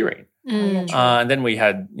clearing. And then we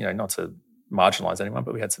had, not to marginalise anyone,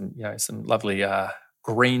 but we had some lovely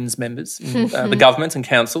Greens members in the government and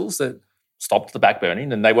councils that stopped the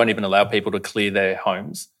backburning, and they won't even allow people to clear their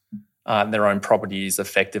homes and their own properties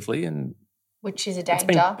effectively. And which is a danger. It's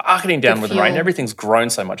been bucketing down with rain. Everything's grown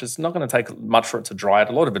so much. It's not going to take much for it to dry out.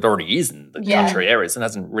 A lot of it already is in the country areas and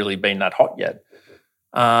hasn't really been that hot yet.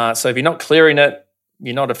 So if you're not clearing it,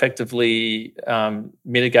 you're not effectively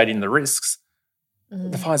mitigating the risks,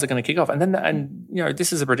 the fires are going to kick off. And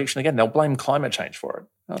this is a prediction again, they'll blame climate change for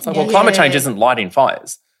it. It's like, climate change isn't lighting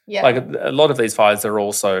fires. Yeah. Like a lot of these fires are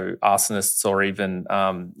also arsonists or even,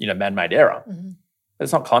 man-made error.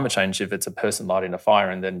 It's not climate change if it's a person lighting a fire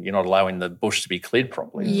and then you're not allowing the bush to be cleared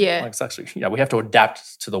properly. Yeah. Like it's actually, we have to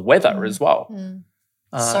adapt to the weather as well.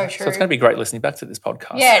 So true. So it's going to be great listening back to this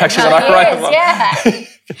podcast. Yeah,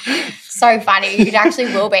 So funny. It actually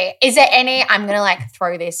will be. Is there any, I'm going to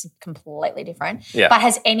throw this completely different, but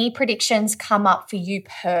has any predictions come up for you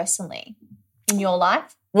personally in your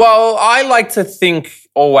life? Well, I like to think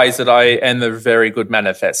always that I am a very good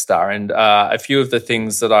manifestar, and a few of the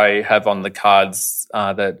things that I have on the cards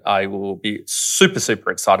that I will be super,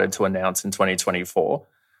 super excited to announce in 2024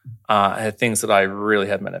 are things that I really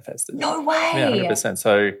have manifested. No way. Yeah, 100%.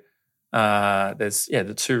 So there's,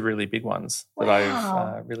 the two really big ones that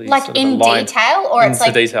I've really sort of in detail, or it's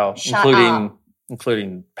into detail,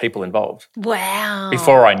 including people involved. Wow.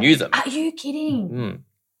 Before I knew them. Are you kidding?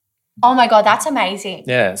 Oh my God, that's amazing.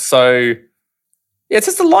 Yeah, so it's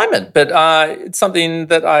just alignment, but it's something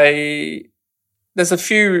that there's a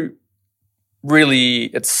few really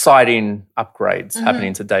exciting upgrades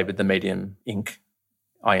happening to David the Medium Inc.,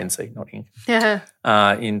 INC, not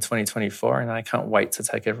Inc., in 2024, and I can't wait to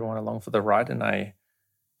take everyone along for the ride, and I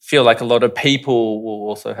feel like a lot of people will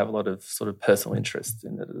also have a lot of sort of personal interest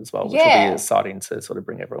in it as well, which will be exciting to sort of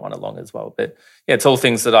bring everyone along as well. But it's all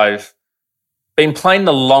things that I've been playing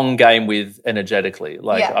the long game with energetically.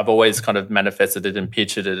 I've always kind of manifested it and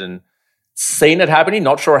pictured it and seen it happening,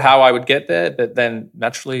 not sure how I would get there, but then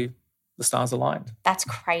naturally the stars aligned. That's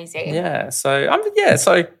crazy. Yeah. So I'm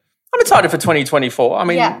excited for 2024. I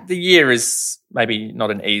mean, the year is maybe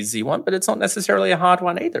not an easy one, but it's not necessarily a hard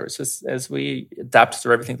one either. It's just as we adapt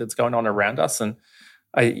to everything that's going on around us. And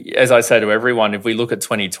as I say to everyone, if we look at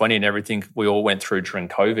 2020 and everything we all went through during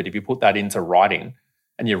COVID, if you put that into writing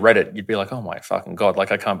and you read it, you'd be like, oh my fucking God,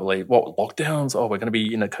 I can't believe what lockdowns. Oh, we're going to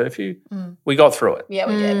be in a curfew. We got through it. Yeah,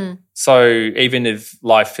 we did. So even if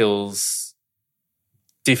life feels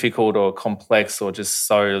difficult or complex or just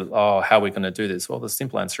so, how are we going to do this? Well, the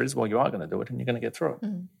simple answer is, you are going to do it and you're going to get through it.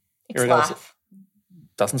 It's life.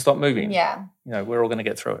 It doesn't stop moving. Yeah. We're all going to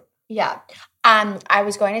get through it. Yeah. I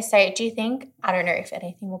was going to say, do you think, I don't know if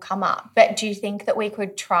anything will come up, but do you think that we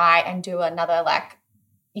could try and do another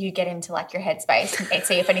you get into your headspace and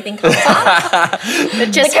see if anything comes up?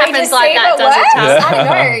 It just happens like that, does it? I don't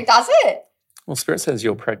know. Does it? Well, Spirit says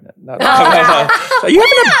you're pregnant. No. Are you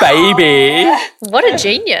having a baby? What a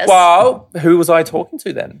genius. Well, who was I talking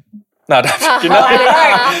to then? No, don't you know?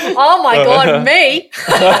 Oh my God, me.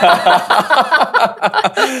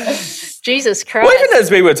 Jesus Christ. Well, even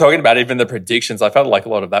as we were talking about even the predictions, I felt like a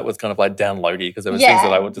lot of that was kind of like down loady because there was things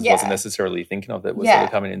that I just wasn't necessarily thinking of that was sort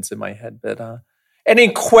of coming into my head. But any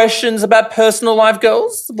questions about personal life,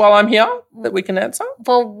 girls, while I'm here that we can answer?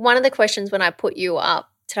 Well, one of the questions when I put you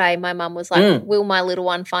up today, my mum was like, will my little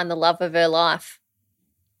one find the love of her life?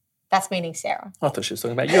 That's meaning Sarah. I thought she was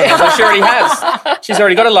talking about you. I was like, she already has. She's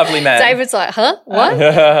already got a lovely man. David's like, huh? What?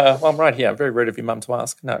 Well, I'm right here. Very rude of your mum to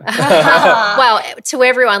ask. No. Well, to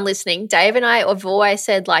everyone listening, Dave and I have always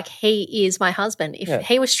said, like, he is my husband. If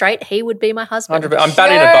he was straight, he would be my husband. 100%. I'm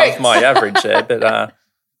batting above my average there, but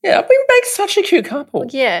yeah, we make such a cute couple.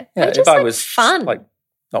 Yeah. Yeah, just if I was fun. like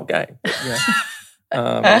not gay,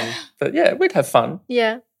 but yeah, we'd have fun.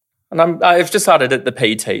 Yeah. And I've just started at the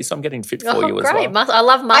PT, so I'm getting fit for you as great. well. I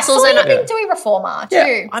love muscles. I saw you've been doing Reformer too.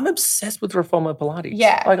 Yeah, I'm obsessed with Reformer Pilates.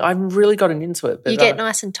 Yeah. Like I've really gotten into it. You get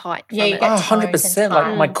nice and tight from it. 100%.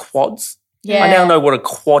 Like my quads. Yeah. I now know what a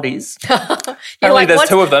quad is. Apparently there's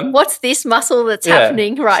two of them. What's this muscle that's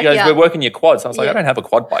happening right here? We're working your quads. I was like, I don't have a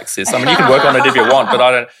quad bike, sis. I mean, you can work on it if you want, but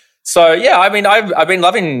I don't. So, yeah, I mean, I've been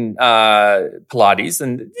loving Pilates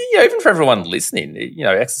and, even for everyone listening,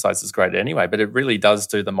 exercise is great anyway, but it really does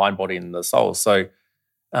do the mind, body and the soul. So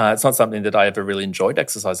it's not something that I ever really enjoyed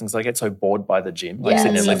exercising because I get so bored by the gym. Like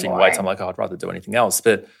sitting there lifting weights, I'm like, I'd rather do anything else.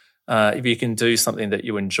 But if you can do something that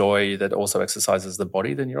you enjoy that also exercises the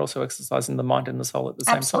body, then you're also exercising the mind and the soul at the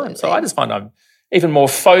same time. So I just find I'm even more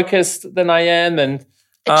focused than I am and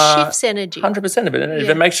it shifts energy. 100% of it. And if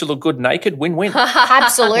it makes you look good naked, win-win.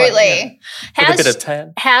 Absolutely. With a bit of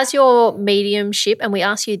tan. How's your mediumship? And we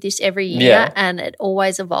ask you this every year and it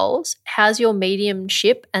always evolves. How's your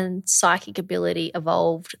mediumship and psychic ability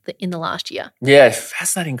evolved in the last year? Yeah,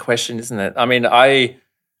 fascinating question, isn't it? I mean,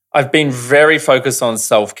 I've been very focused on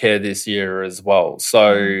self-care this year as well.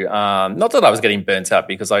 So not that I was getting burnt out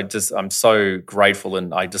because I'm so grateful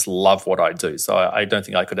and I just love what I do. So I don't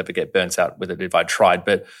think I could ever get burnt out with it if I tried.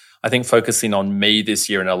 But I think focusing on me this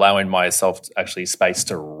year and allowing myself actually space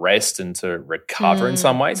to rest and to recover in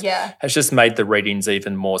some ways has just made the readings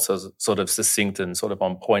even more sort of succinct and sort of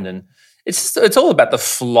on point. And it's all about the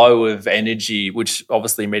flow of energy, which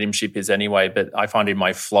obviously mediumship is anyway, but I find in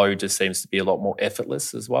my flow just seems to be a lot more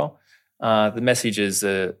effortless as well. The messages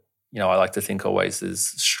are, I like to think always as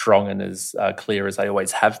strong and as clear as they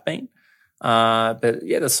always have been. But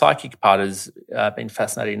yeah, the psychic part has been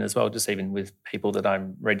fascinating as well, just even with people that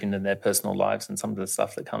I'm reading in their personal lives and some of the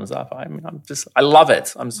stuff that comes up. I mean, I love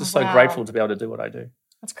it. I'm just so grateful to be able to do what I do.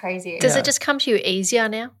 That's crazy. Does it just come to you easier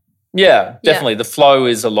now? Yeah, definitely. The flow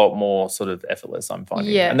is a lot more sort of effortless, I'm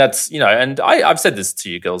finding. Yeah. And that's, and I've said this to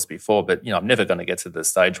you girls before, but, I'm never going to get to the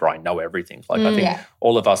stage where I know everything. Like I think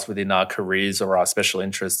all of us within our careers or our special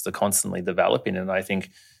interests are constantly developing. And I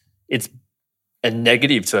think it's a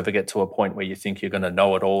negative to ever get to a point where you think you're going to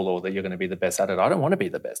know it all or that you're going to be the best at it. I don't want to be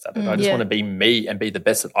the best at it. I just want to be me and be the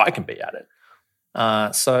best that I can be at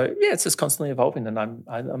it. So, yeah, it's just constantly evolving and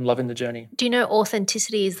I'm loving the journey. Do you know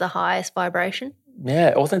authenticity is the highest vibration?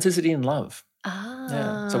 Yeah, authenticity and love. Ah.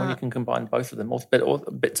 Yeah. So when you can combine both of them,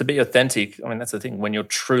 but to be authentic, I mean, that's the thing. When you're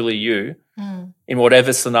truly you in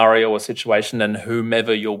whatever scenario or situation and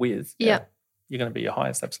whomever you're with, you're going to be your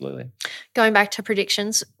highest, absolutely. Going back to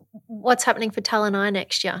predictions, what's happening for Tally and I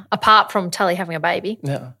next year, apart from Tally having a baby?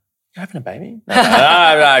 Yeah. You're having a baby?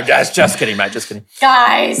 No, just kidding, mate, just kidding.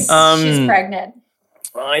 Guys, she's pregnant.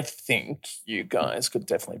 I think you guys could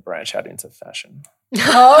definitely branch out into fashion.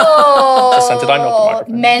 Oh, did I knock the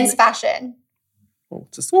microphone? Men's fashion. Oh,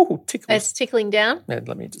 just tickle. It's tickling down. Yeah,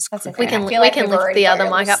 let me just. We can lift the other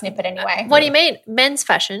mic up. Snip it anyway. What do you mean, men's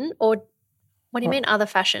fashion, or what do you mean other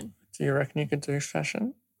fashion? Do you reckon you could do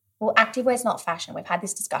fashion? Well, activewear is not fashion. We've had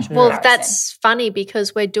this discussion. Well, that's funny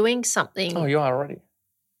because we're doing something. Oh, you are already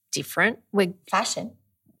different. We're fashion.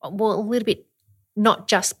 Well, a little bit, not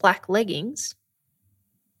just black leggings.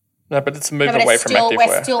 No, but it's a move away from activewear.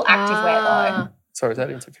 We're still activewear though. Sorry, is that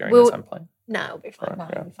interfering as I'm playing? No, it'll be fine.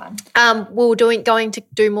 Right, it'll be fine. We're going to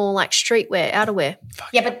do more like streetwear, outerwear.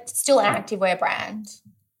 Yeah, but still an activewear brand.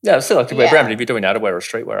 Yeah, it's still activewear brand, but if you're doing outerwear or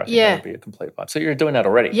streetwear, I think that would be a complete vibe. So you're doing that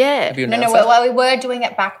already? Yeah. No, we were doing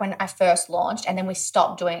it back when I first launched and then we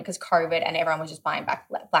stopped doing it because COVID and everyone was just buying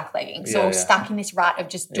black leggings. So we're stuck in this rut of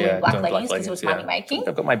just doing black leggings because it was money making.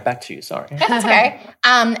 I've got my back to you, sorry. That's okay.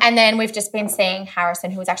 And then we've just been seeing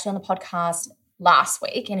Harrison, who was actually on the podcast last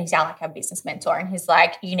week, and he's our business mentor, and he's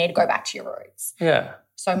like, you need to go back to your roots. Yeah.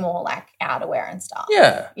 So more like outerwear and stuff.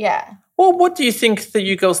 Yeah. Yeah. Well, what do you think that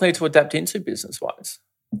you girls need to adapt into business-wise?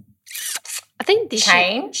 I think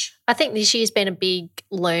this year's been a big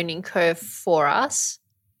learning curve for us.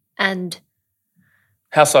 And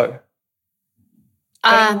how so?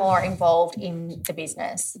 Getting more involved in the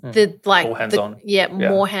business. More hands-on.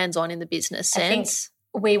 More hands-on in the business sense. I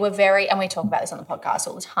think we were very, and we talk about this on the podcast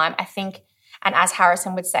all the time, I think, and as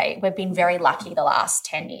Harrison would say, we've been very lucky the last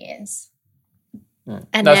 10 years.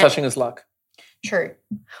 And no such thing as luck. True.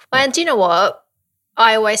 Well, and do you know what?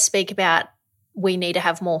 I always speak about we need to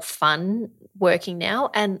have more fun working now,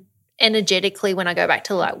 and energetically when I go back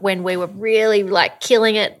to like when we were really like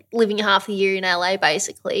killing it, living half the year in LA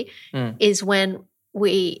basically, is when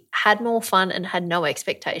we had more fun and had no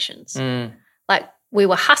expectations. Like we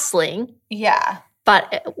were hustling. Yeah.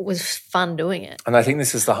 But it was fun doing it. And I think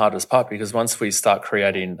this is the hardest part, because once we start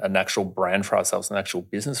creating an actual brand for ourselves, an actual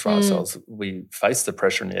business for ourselves, we face the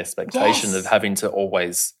pressure and the expectation of having to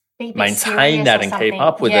always maintain that and keep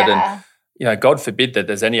up with it. And, you know, God forbid that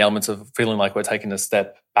there's any elements of feeling like we're taking a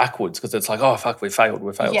step backwards, because it's like, oh, fuck, we failed.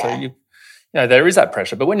 Yeah. So, you know, there is that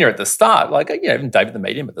pressure. But when you're at the start, like, you know, even David the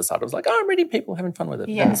Medium at the start, I was like, oh, I'm reading people having fun with it.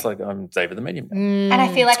 Yeah. And it's like, I'm David the Medium. And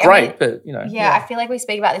I feel like it's great, but, you know. Yeah, I feel like we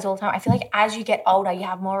speak about this all the time. I feel like as you get older, you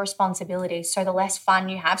have more responsibilities, so the less fun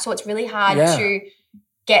you have. So it's really hard to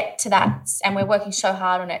get to that, and we're working so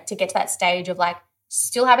hard on it to get to that stage of like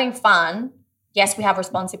still having fun. Yes, we have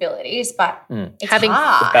responsibilities, but it's having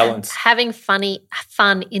hard. Balance. Having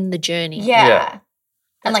fun in the journey. Yeah.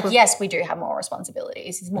 And like, yes, we do have more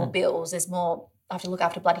responsibilities. There's more bills. There's more, I have to look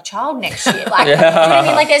after a bloody child next year. Like, you know what I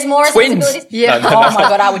mean? Like there's more responsibilities. Yeah. Oh my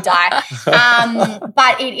God, I would die.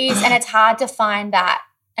 But it is, and it's hard to find that.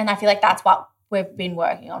 And I feel like that's what we've been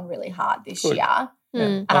working on really hard this year. Yeah.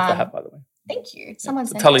 Love the hat, by the way. Thank you. Someone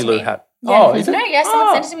sent Tully it to Lou me. hat. Yeah, Oh, is it? No, yeah,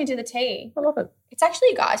 someone sent it to me to the T. I love it. It's actually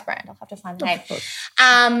a guy's brand. I'll have to find the name.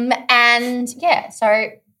 And yeah, so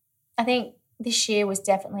I think this year was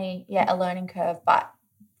definitely, a learning curve, but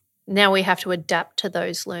now we have to adapt to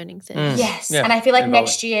those learning things. yes. Yeah, And I feel like involved.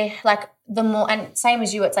 next year, like the more, and same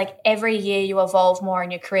as you, it's like every year you evolve more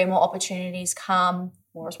in your career, more opportunities come,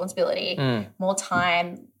 more responsibility, more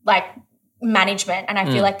time, like management. And I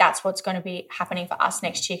feel like that's what's going to be happening for us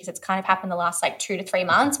next year, because it's kind of happened the last like 2 to 3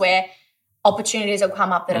 months where opportunities will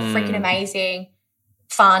come up that are freaking amazing,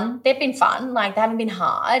 fun. They've been fun, like they haven't been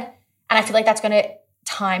hard. And I feel like that's going to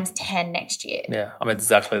times 10 next year. Yeah, I'm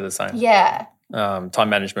exactly the same. Yeah. Time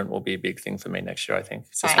management will be a big thing for me next year, I think.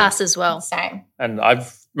 It's just- Same. Us as well. Same. and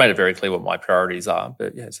I've made it very clear what my priorities are,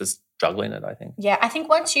 but yeah, it's just juggling it, I think. Yeah, I think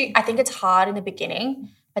it's hard in the beginning,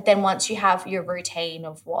 but then once you have your routine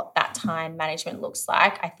of what that time management looks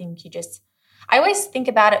like, I think I always think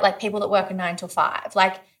about it like people that work a 9 to 5,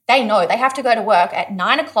 like they know they have to go to work at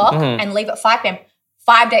 9 o'clock and leave at 5 p.m.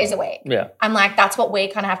 5 days a week. Yeah. I'm like, that's what we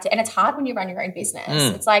kind of have to, and it's hard when you run your own business.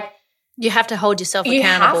 It's like, You have to hold yourself you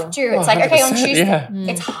accountable. have to. It's like, okay, on 100%, Tuesday, yeah.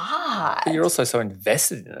 it's hard. But you're also so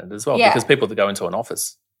invested in it as well, Yeah. because people that go into an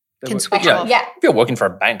office Can switch yeah, off. Yeah. If you're working for a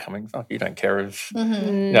bank, I mean, fuck, you don't care if Mm-hmm.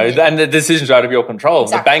 you know, and the decisions are out of your control.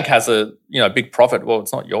 Exactly. The bank has a big profit. Well,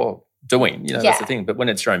 it's not your doing. That's Yeah. the thing. But when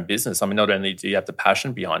it's your own business, I mean, not only do you have the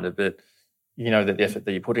passion behind it, but you know that the effort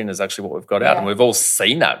that you put in is actually what we've got out, Yeah. and we've all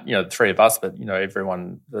seen that. The three of us, but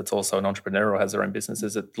everyone that's also an entrepreneur or has their own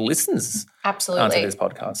businesses that listens to Absolutely. this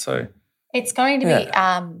podcast. So It's going to be,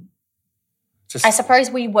 just I suppose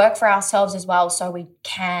we work for ourselves as well, so we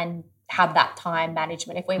can have that time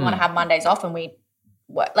management. If we want to have Mondays off and we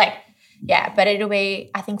work, but it'll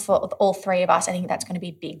be, I think for all three of us, I think that's going to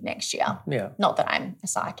be big next year. yeah. Not that I'm a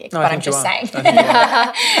psychic, No, I but think I'm just you are. saying.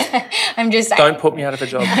 I think you are. I'm just saying. Don't put me out of a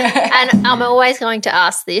job. And I'm always going to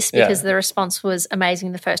ask this Yeah. because the response was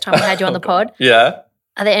amazing the first time we had you on the pod. Yeah.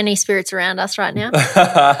 Are there any spirits around us right now?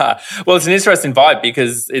 Well, it's an interesting vibe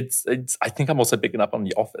because it's. I think I'm also picking up on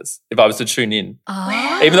The Office. If I was to tune in,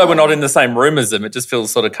 even though we're not in the same room as them, it just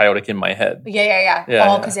feels sort of chaotic in my head. Yeah.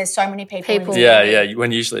 Yeah, Oh, because there's so many people. in the Yeah. room.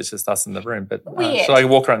 When usually it's just us in the room. But Weird. should I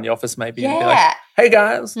walk around the office maybe and be Yeah. like, "Hey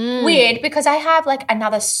guys." Weird, because I have like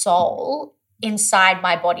another soul inside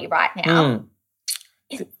my body right now.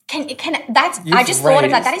 I just thought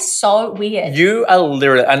of that. That is so weird. You are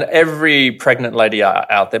literally, and every pregnant lady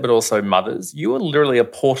out there, but also mothers, you are literally a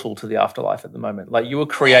portal to the afterlife at the moment. Like you are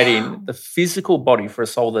creating the physical body for a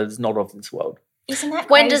soul that is not of this world Isn't that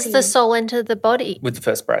crazy? When does the soul enter the body? with the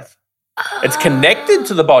first breath. It's connected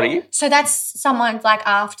to the body. So that's someone's like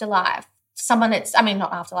afterlife. Someone that's,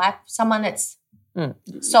 not afterlife, someone that's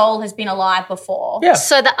soul has been alive before. Yeah.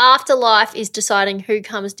 So the afterlife is deciding who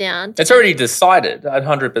comes down. It's already decided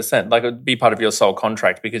 100%. Like it would be part of your soul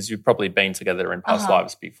contract because you've probably been together in past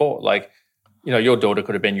lives before. Like, your daughter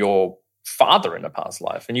could have been your father in a past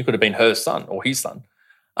life and you could have been her son or his son.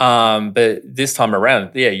 But this time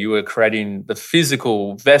around, you were creating the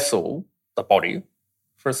physical vessel, the body,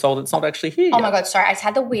 for a soul that's not actually here. Oh, my God, sorry. I just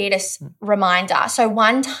had the weirdest reminder. So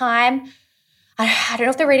one time, I don't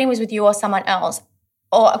know if the reading was with you or someone else,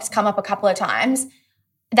 or it's come up a couple of times.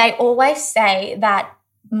 They always say that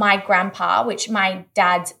my grandpa, which my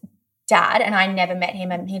dad's dad, and I never met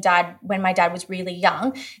him, and he died when my dad was really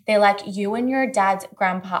young. They're like, you and your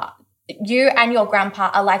grandpa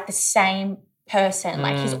are like the same person.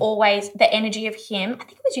 Like he's always, the energy of him, I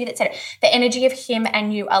think it was you that said it, the energy of him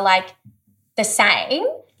and you are like the same,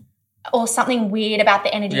 or something weird about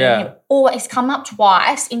the energy of him. Or it's come up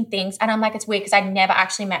twice in things, and I'm like, it's weird because I'd never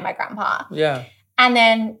actually met my grandpa. Yeah. And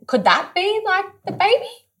then could that be like the baby?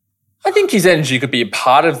 I think his energy could be a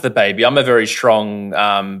part of the baby. I'm a very strong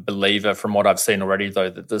believer from what I've seen already, though,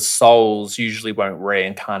 that the souls usually won't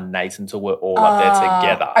reincarnate until we're all up there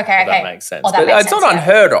together. Okay, if that makes sense. Oh, that but makes it's sense, not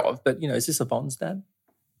unheard of. But, is this Yvonne's dad?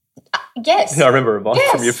 Yes. I remember Yvonne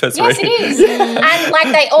from your first reading. Yes, it is. And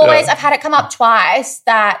like they always, I've had it come up twice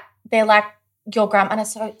that they're like your grandma, and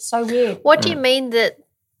it's so weird. What do you mean that?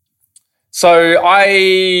 So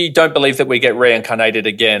I don't believe that we get reincarnated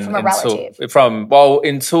again From a relative.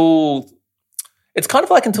 until it's kind of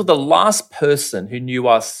like until the last person who knew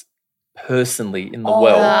us personally in the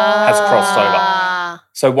world has crossed over.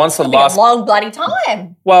 So once the last a long bloody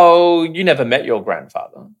time. Well, you never met your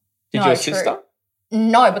grandfather. Did your sister?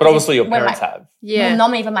 No, but obviously your parents have. Yeah. Well,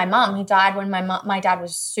 not even my mum. He died when my dad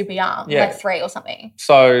was super young, like 3 or something.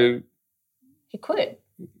 So he could.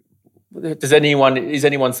 Is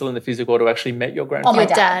anyone still in the physical order who actually met your grandfather? Oh, my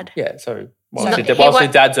dad. Yeah, so whilst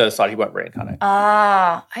your dad's aside, he won't reincarnate.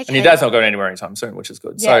 Okay. And your dad's not going anywhere anytime soon, which is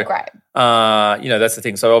good. Yeah, so, great. That's the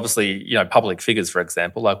thing. So obviously, public figures, for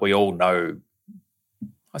example, like we all know,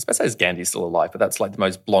 I suppose is Gandhi still alive, but that's like the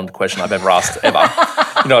most blonde question I've ever asked ever.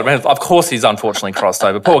 You know what I mean? Of course he's unfortunately crossed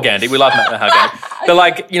over. Poor Gandhi. We love Mahatma Gandhi. But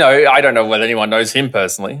I don't know whether anyone knows him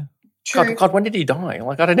personally. True. God, when did he die?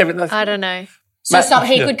 Like, I don't know. So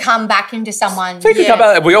he could come back into someone. So he could come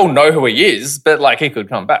back. We all know who he is, but he could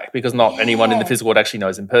come back because not anyone in the physical world actually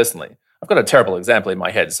knows him personally. I've got a terrible example in my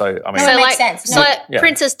head. So, I mean. So it makes sense. So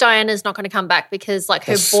Princess Diana's not going to come back because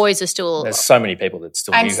her boys are still. There's so many people that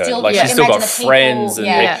still knew her. She's still got friends.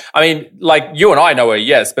 People, I mean, you and I know her,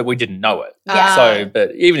 yes, but we didn't know it. Yeah. So,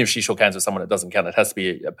 but even if she shook hands with someone, it doesn't count. It has to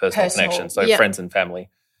be a personal connection. So friends and family.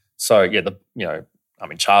 So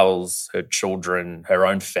Charles, her children, her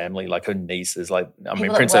own family, like her nieces,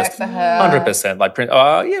 Princess, work for her.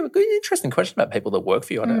 100%. Interesting question about people that work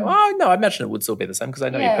for you. I imagine it would still be the same because I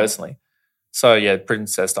know you personally. So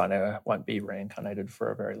Princess Diana won't be reincarnated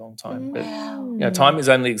for a very long time. But time is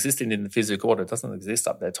only existing in the physical order; it doesn't exist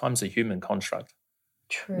up there. Time's a human construct.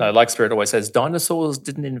 True. No, like Spirit always says, dinosaurs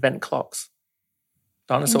didn't invent clocks.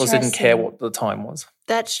 Dinosaurs didn't care what the time was.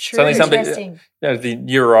 That's true. So the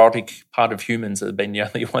neurotic part of humans have been the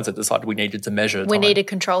only ones that decided we needed to measure time. We need to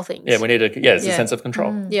control things. Yeah, it's a sense of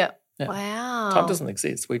control. Yeah. Wow. Time doesn't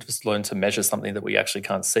exist. We just learn to measure something that we actually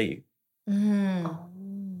can't see.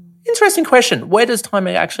 Interesting question. Where does time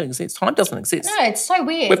actually exist? Time doesn't exist. No, it's so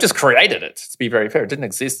weird. We've just created it, to be very fair. It didn't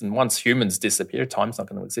exist, and once humans disappear, time's not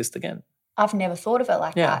going to exist again. I've never thought of it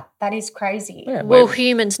like that. That is crazy. Yeah, will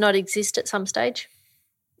humans not exist at some stage?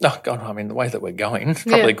 Oh, God, I mean, the way that we're going,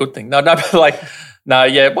 probably a good thing.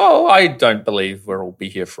 Well, I don't believe we'll all be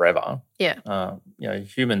here forever. Yeah.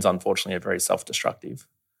 Humans, unfortunately, are very self-destructive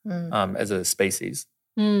as a species.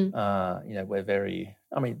 We're very,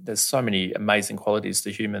 there's so many amazing qualities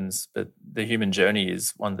to humans, but the human journey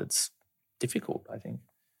is one that's difficult, I think.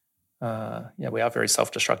 We are very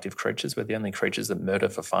self-destructive creatures. We're the only creatures that murder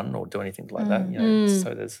for fun or do anything like that.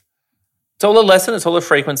 So it's all a lesson, it's all a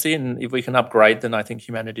frequency, and if we can upgrade, then I think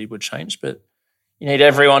humanity would change. But you need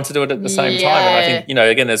everyone to do it at the same time. And I think,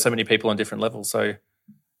 again, there's so many people on different levels. So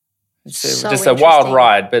it's just a wild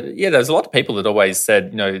ride. But there's a lot of people that always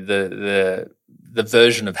said, the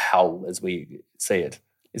version of hell as we see it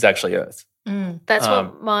is actually Earth. That's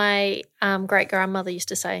what my great-grandmother used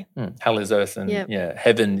to say. Hell is Earth, and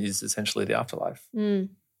heaven is essentially the afterlife.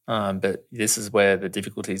 But this is where the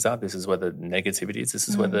difficulties are. This is where the negativity is. This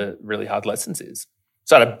is where the really hard lessons is.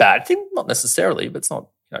 It's not a bad thing, not necessarily, but it's not.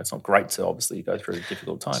 It's not great to obviously go through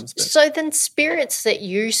difficult times. But. So then, spirits that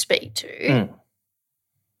you speak to,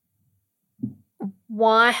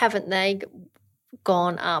 why haven't they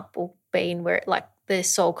gone up or been where their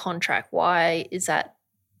soul contract? Why is that?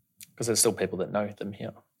 Because there's still people that know them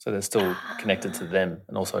here, so they're still connected to them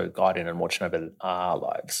and also guiding and watching over our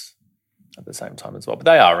lives at the same time as well. But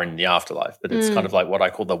they are in the afterlife, but it's kind of like what I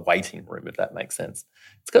call the waiting room, if that makes sense.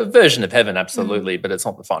 It's got a version of heaven, absolutely, but it's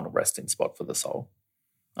not the final resting spot for the soul.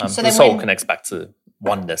 So the soul connects back to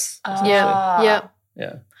oneness. Yeah.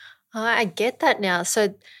 Yeah. I get that now.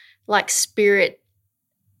 So spirit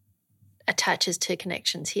attaches to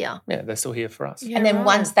connections here. Yeah, they're still here for us. And then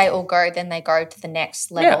once they all go, then they go to the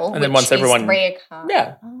next level. Yeah. And then once everyone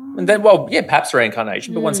reincarnate. And then perhaps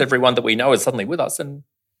reincarnation, but once everyone that we know is suddenly with us, and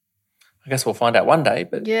I guess we'll find out one day.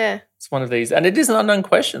 But it's one of these, and it is an unknown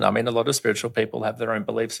question. I mean, a lot of spiritual people have their own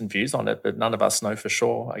beliefs and views on it, but none of us know for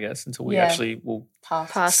sure, I guess, until we actually will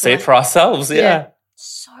see it for ourselves. Yeah.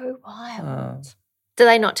 So wild. Do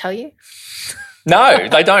they not tell you? No,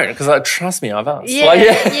 they don't, because trust me, I've asked.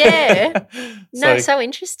 No, so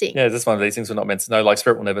interesting. Yeah, that's one of these things we're not meant to know. Like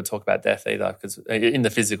spirit will never talk about death either, because in the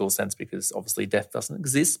physical sense, because obviously death doesn't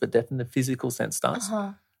exist, but death in the physical sense does.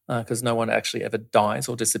 Because no one actually ever dies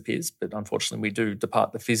or disappears, but unfortunately we do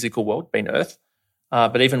depart the physical world, being Earth.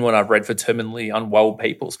 But even when I've read for terminally unwell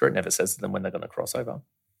people, spirit never says to them when they're going to cross over.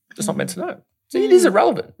 Just not meant to know. So it is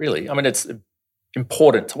irrelevant, really. I mean, it's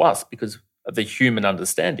important to us because of the human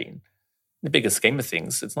understanding. In the bigger scheme of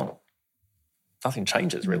things, nothing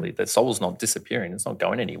changes really. The soul's not disappearing. It's not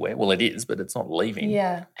going anywhere. Well, it is, but it's not leaving.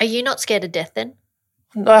 Yeah. Are you not scared of death then?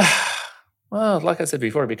 Well, like I said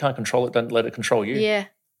before, if you can't control it, don't let it control you. Yeah.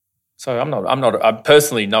 So I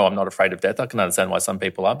personally know I'm not afraid of death. I can understand why some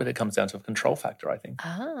people are, but it comes down to a control factor, I think.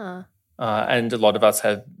 And a lot of us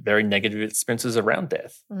have very negative experiences around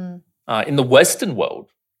death. In the Western world,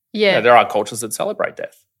 there are cultures that celebrate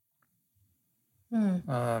death.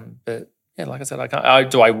 But yeah, like I said,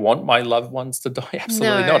 do I want my loved ones to die?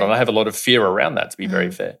 Absolutely not. And I have a lot of fear around that, to be very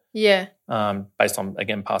fair. Yeah. Based on,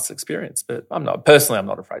 again, past experience. But I'm not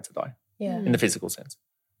afraid to die. Yeah. In the physical sense.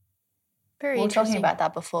 We were talking about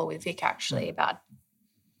that before with Vic, actually, about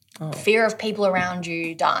fear of people around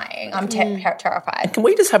you dying. I'm terrified. Can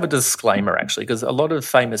we just have a disclaimer, actually, because a lot of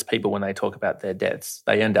famous people, when they talk about their deaths,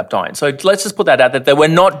 they end up dying. So let's just put that out there. We're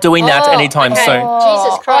not doing that anytime soon.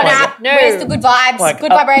 Jesus Christ. No. Where's the good vibes,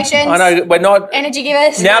 good vibrations? I know, we're not. Energy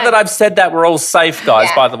givers. That I've said that, we're all safe, guys,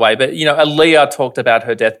 by the way. But, Aaliyah talked about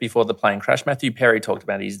her death before the plane crash. Matthew Perry talked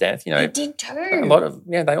about his death. He did too. A lot of,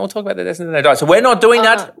 they all talk about their deaths and then they die. So we're not doing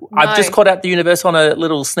that. No. I've just caught out the universe on a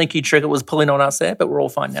little sneaky trick it was pulling on us there, but we're all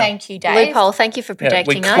fine now. Thank you, Dave. Loophole. Thank you for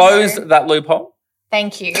protecting us. We closed that loophole.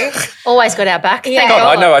 Thank you. Always got our back. Yeah.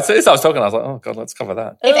 God, I know. As soon as I was talking, I was like, oh, God, let's cover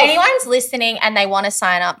that. If anyone's listening and they want to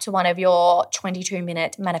sign up to one of your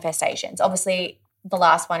 22-minute manifestations, obviously the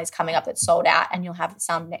last one is coming up that's sold out and you'll have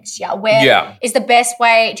some next year. Where is the best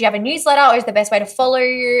way? Do you have a newsletter or is the best way to follow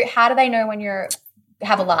you? How do they know when you're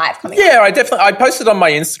have a live coming up? I posted on my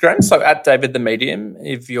Instagram, so at David the Medium,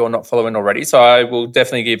 if you're not following already. So I will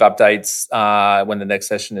definitely give updates when the next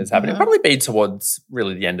session is happening. It'll probably be towards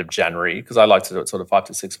really the end of January because I like to do it sort of 5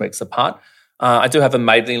 to 6 weeks apart. I do have a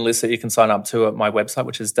mailing list that you can sign up to at my website,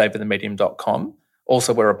 which is davidthemedium.com.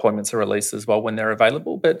 Also where appointments are released as well when they're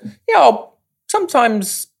available. But I'll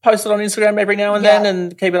sometimes post it on Instagram every now and then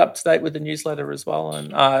and keep it up to date with the newsletter as well.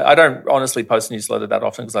 And I don't honestly post a newsletter that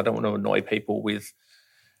often because I don't want to annoy people with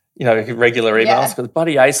regular emails because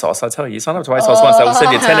bloody ASOS, I tell you sign up to ASOS once, they will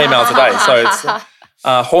send you 10 emails a day. So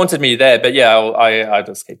it's haunted me there. But I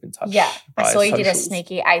just keep in touch. Yeah, I saw you did a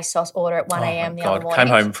sneaky ASOS order at 1 a.m. the other morning. Came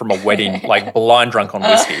home from a wedding, like blind drunk on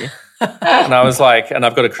whiskey. And I was like, and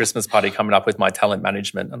I've got a Christmas party coming up with my talent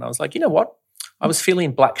management. And I was like, you know what? I was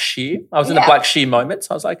feeling black sheer. I was in a black sheer moment.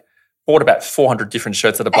 So I was like, bought about 400 different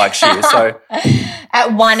shirts at a black sheer. So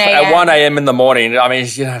at 1 a.m. At 1 a.m. in the morning. I mean,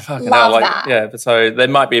 fucking hell. That. Yeah, so there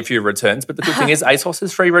might be a few returns. But the good thing is ASOS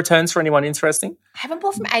is free returns for anyone interesting. I haven't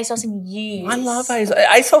bought from ASOS in years. I love ASOS.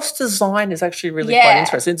 ASOS design is actually really quite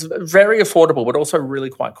interesting. It's very affordable, but also really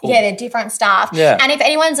quite cool. Yeah, they're different stuff. Yeah. And if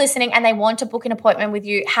anyone's listening and they want to book an appointment with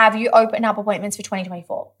you, have you opened up appointments for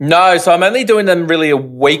 2024? No, so I'm only doing them really a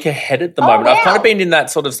week ahead at the moment. Wow. I've kind of been in that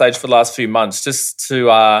sort of stage for the last few months just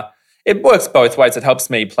to it works both ways. It helps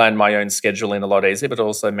me plan my own schedule in a lot easier, but it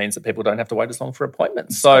also means that people don't have to wait as long for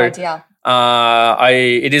appointments. So good idea.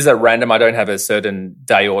 It is at random. I don't have a certain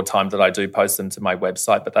day or time that I do post them to my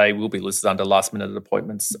website, but they will be listed under last minute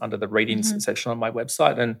appointments under the readings section on my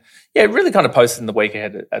website. And really kind of post in the week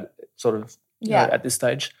ahead at sort of at this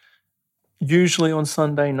stage. Usually on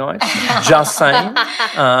Sunday night, just saying.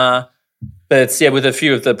 But with a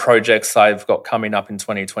few of the projects I've got coming up in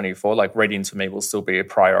 2024, like reading to me will still be a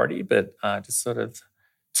priority, but just sort of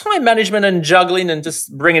time management and juggling and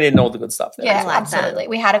just bringing in all the good stuff there. Yeah, absolutely.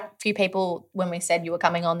 We had a few people when we said you were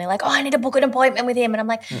coming on, they're like, I need to book an appointment with him. And I'm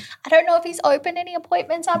like, I don't know if he's opened any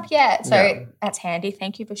appointments up yet. So that's handy.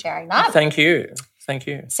 Thank you for sharing that. Thank you.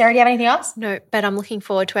 Sarah, do you have anything else? No, but I'm looking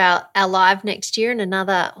forward to our live next year and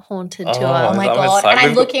another haunted tour. Oh my God. And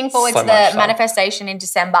I'm looking forward to the manifestation in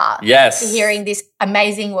December. Yes. To hearing this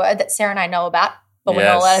amazing word that Sarah and I know about, but we're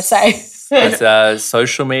not allowed to say. It's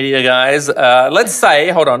social media, guys. Let's say,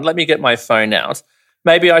 hold on, let me get my phone out.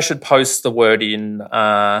 maybe I should post the word in,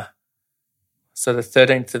 so the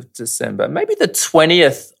 13th of December. Maybe the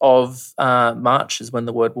 20th of March is when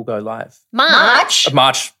the word will go live. March?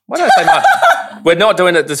 March. Why did I say March? We're not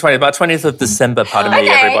doing it the 20th, but 20th of December, pardon me,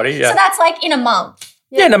 everybody. Yeah. So that's like in a month.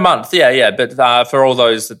 Yeah, in a month. Yeah. But for all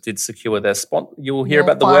those that did secure their spot, you'll hear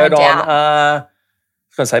about the word on, I was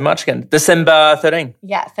going to say March again, December 13.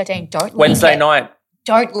 Yeah, 13. Don't leak Wednesday it. night.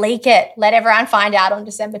 Don't leak it. Let everyone find out on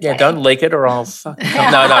December 20th. Yeah, don't leak it or I'll fuck.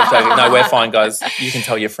 No, we're fine, guys. You can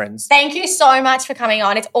tell your friends. Thank you so much for coming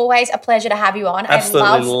on. It's always a pleasure to have you on.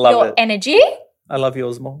 Absolutely love your energy. I love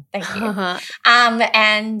yours more. Thank you.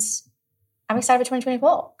 And I'm excited for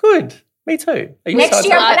 2024. Good. Me too. Next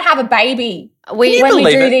year, I'm going to have a baby Can when we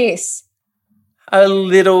believe do it? this. A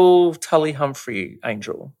little Tully Humphrey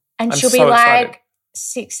angel. And I'm she'll be so like excited.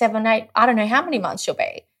 6, 7, 8. I don't know how many months she'll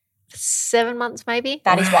be. 7 months maybe.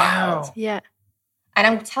 That is wild. Yeah. And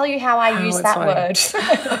I'm going to tell you how I use that word.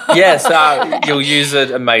 Yes, you'll use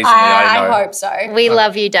it amazingly, I know. I hope so. We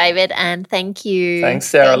love you, David, and thank you. Thanks,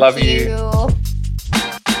 Sarah. Love you.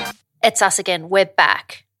 It's us again. We're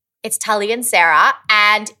back. It's Tully and Sarah.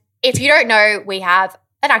 And if you don't know, we have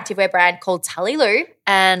an activewear brand called Tully Lou.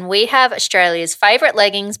 And we have Australia's favourite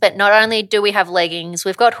leggings, but not only do we have leggings,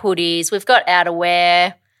 we've got hoodies, we've got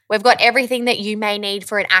outerwear. We've got everything that you may need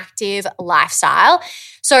for an active lifestyle.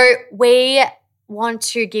 So we want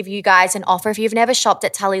to give you guys an offer if you've never shopped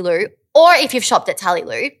at Tully Lou, or if you've shopped at Tully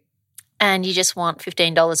Lou and you just want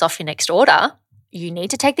 $15 off your next order, you need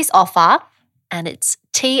to take this offer. And it's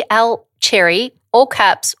TL Cherry, all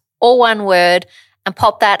caps, all one word, and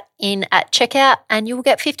pop that in at checkout and you will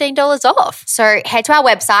get $15 off. So head to our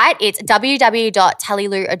website. It's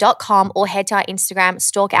www.tullylou.com, or head to our Instagram,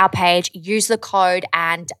 stalk our page, use the code,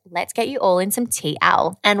 and let's get you all in some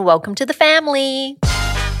TL. And welcome to the family.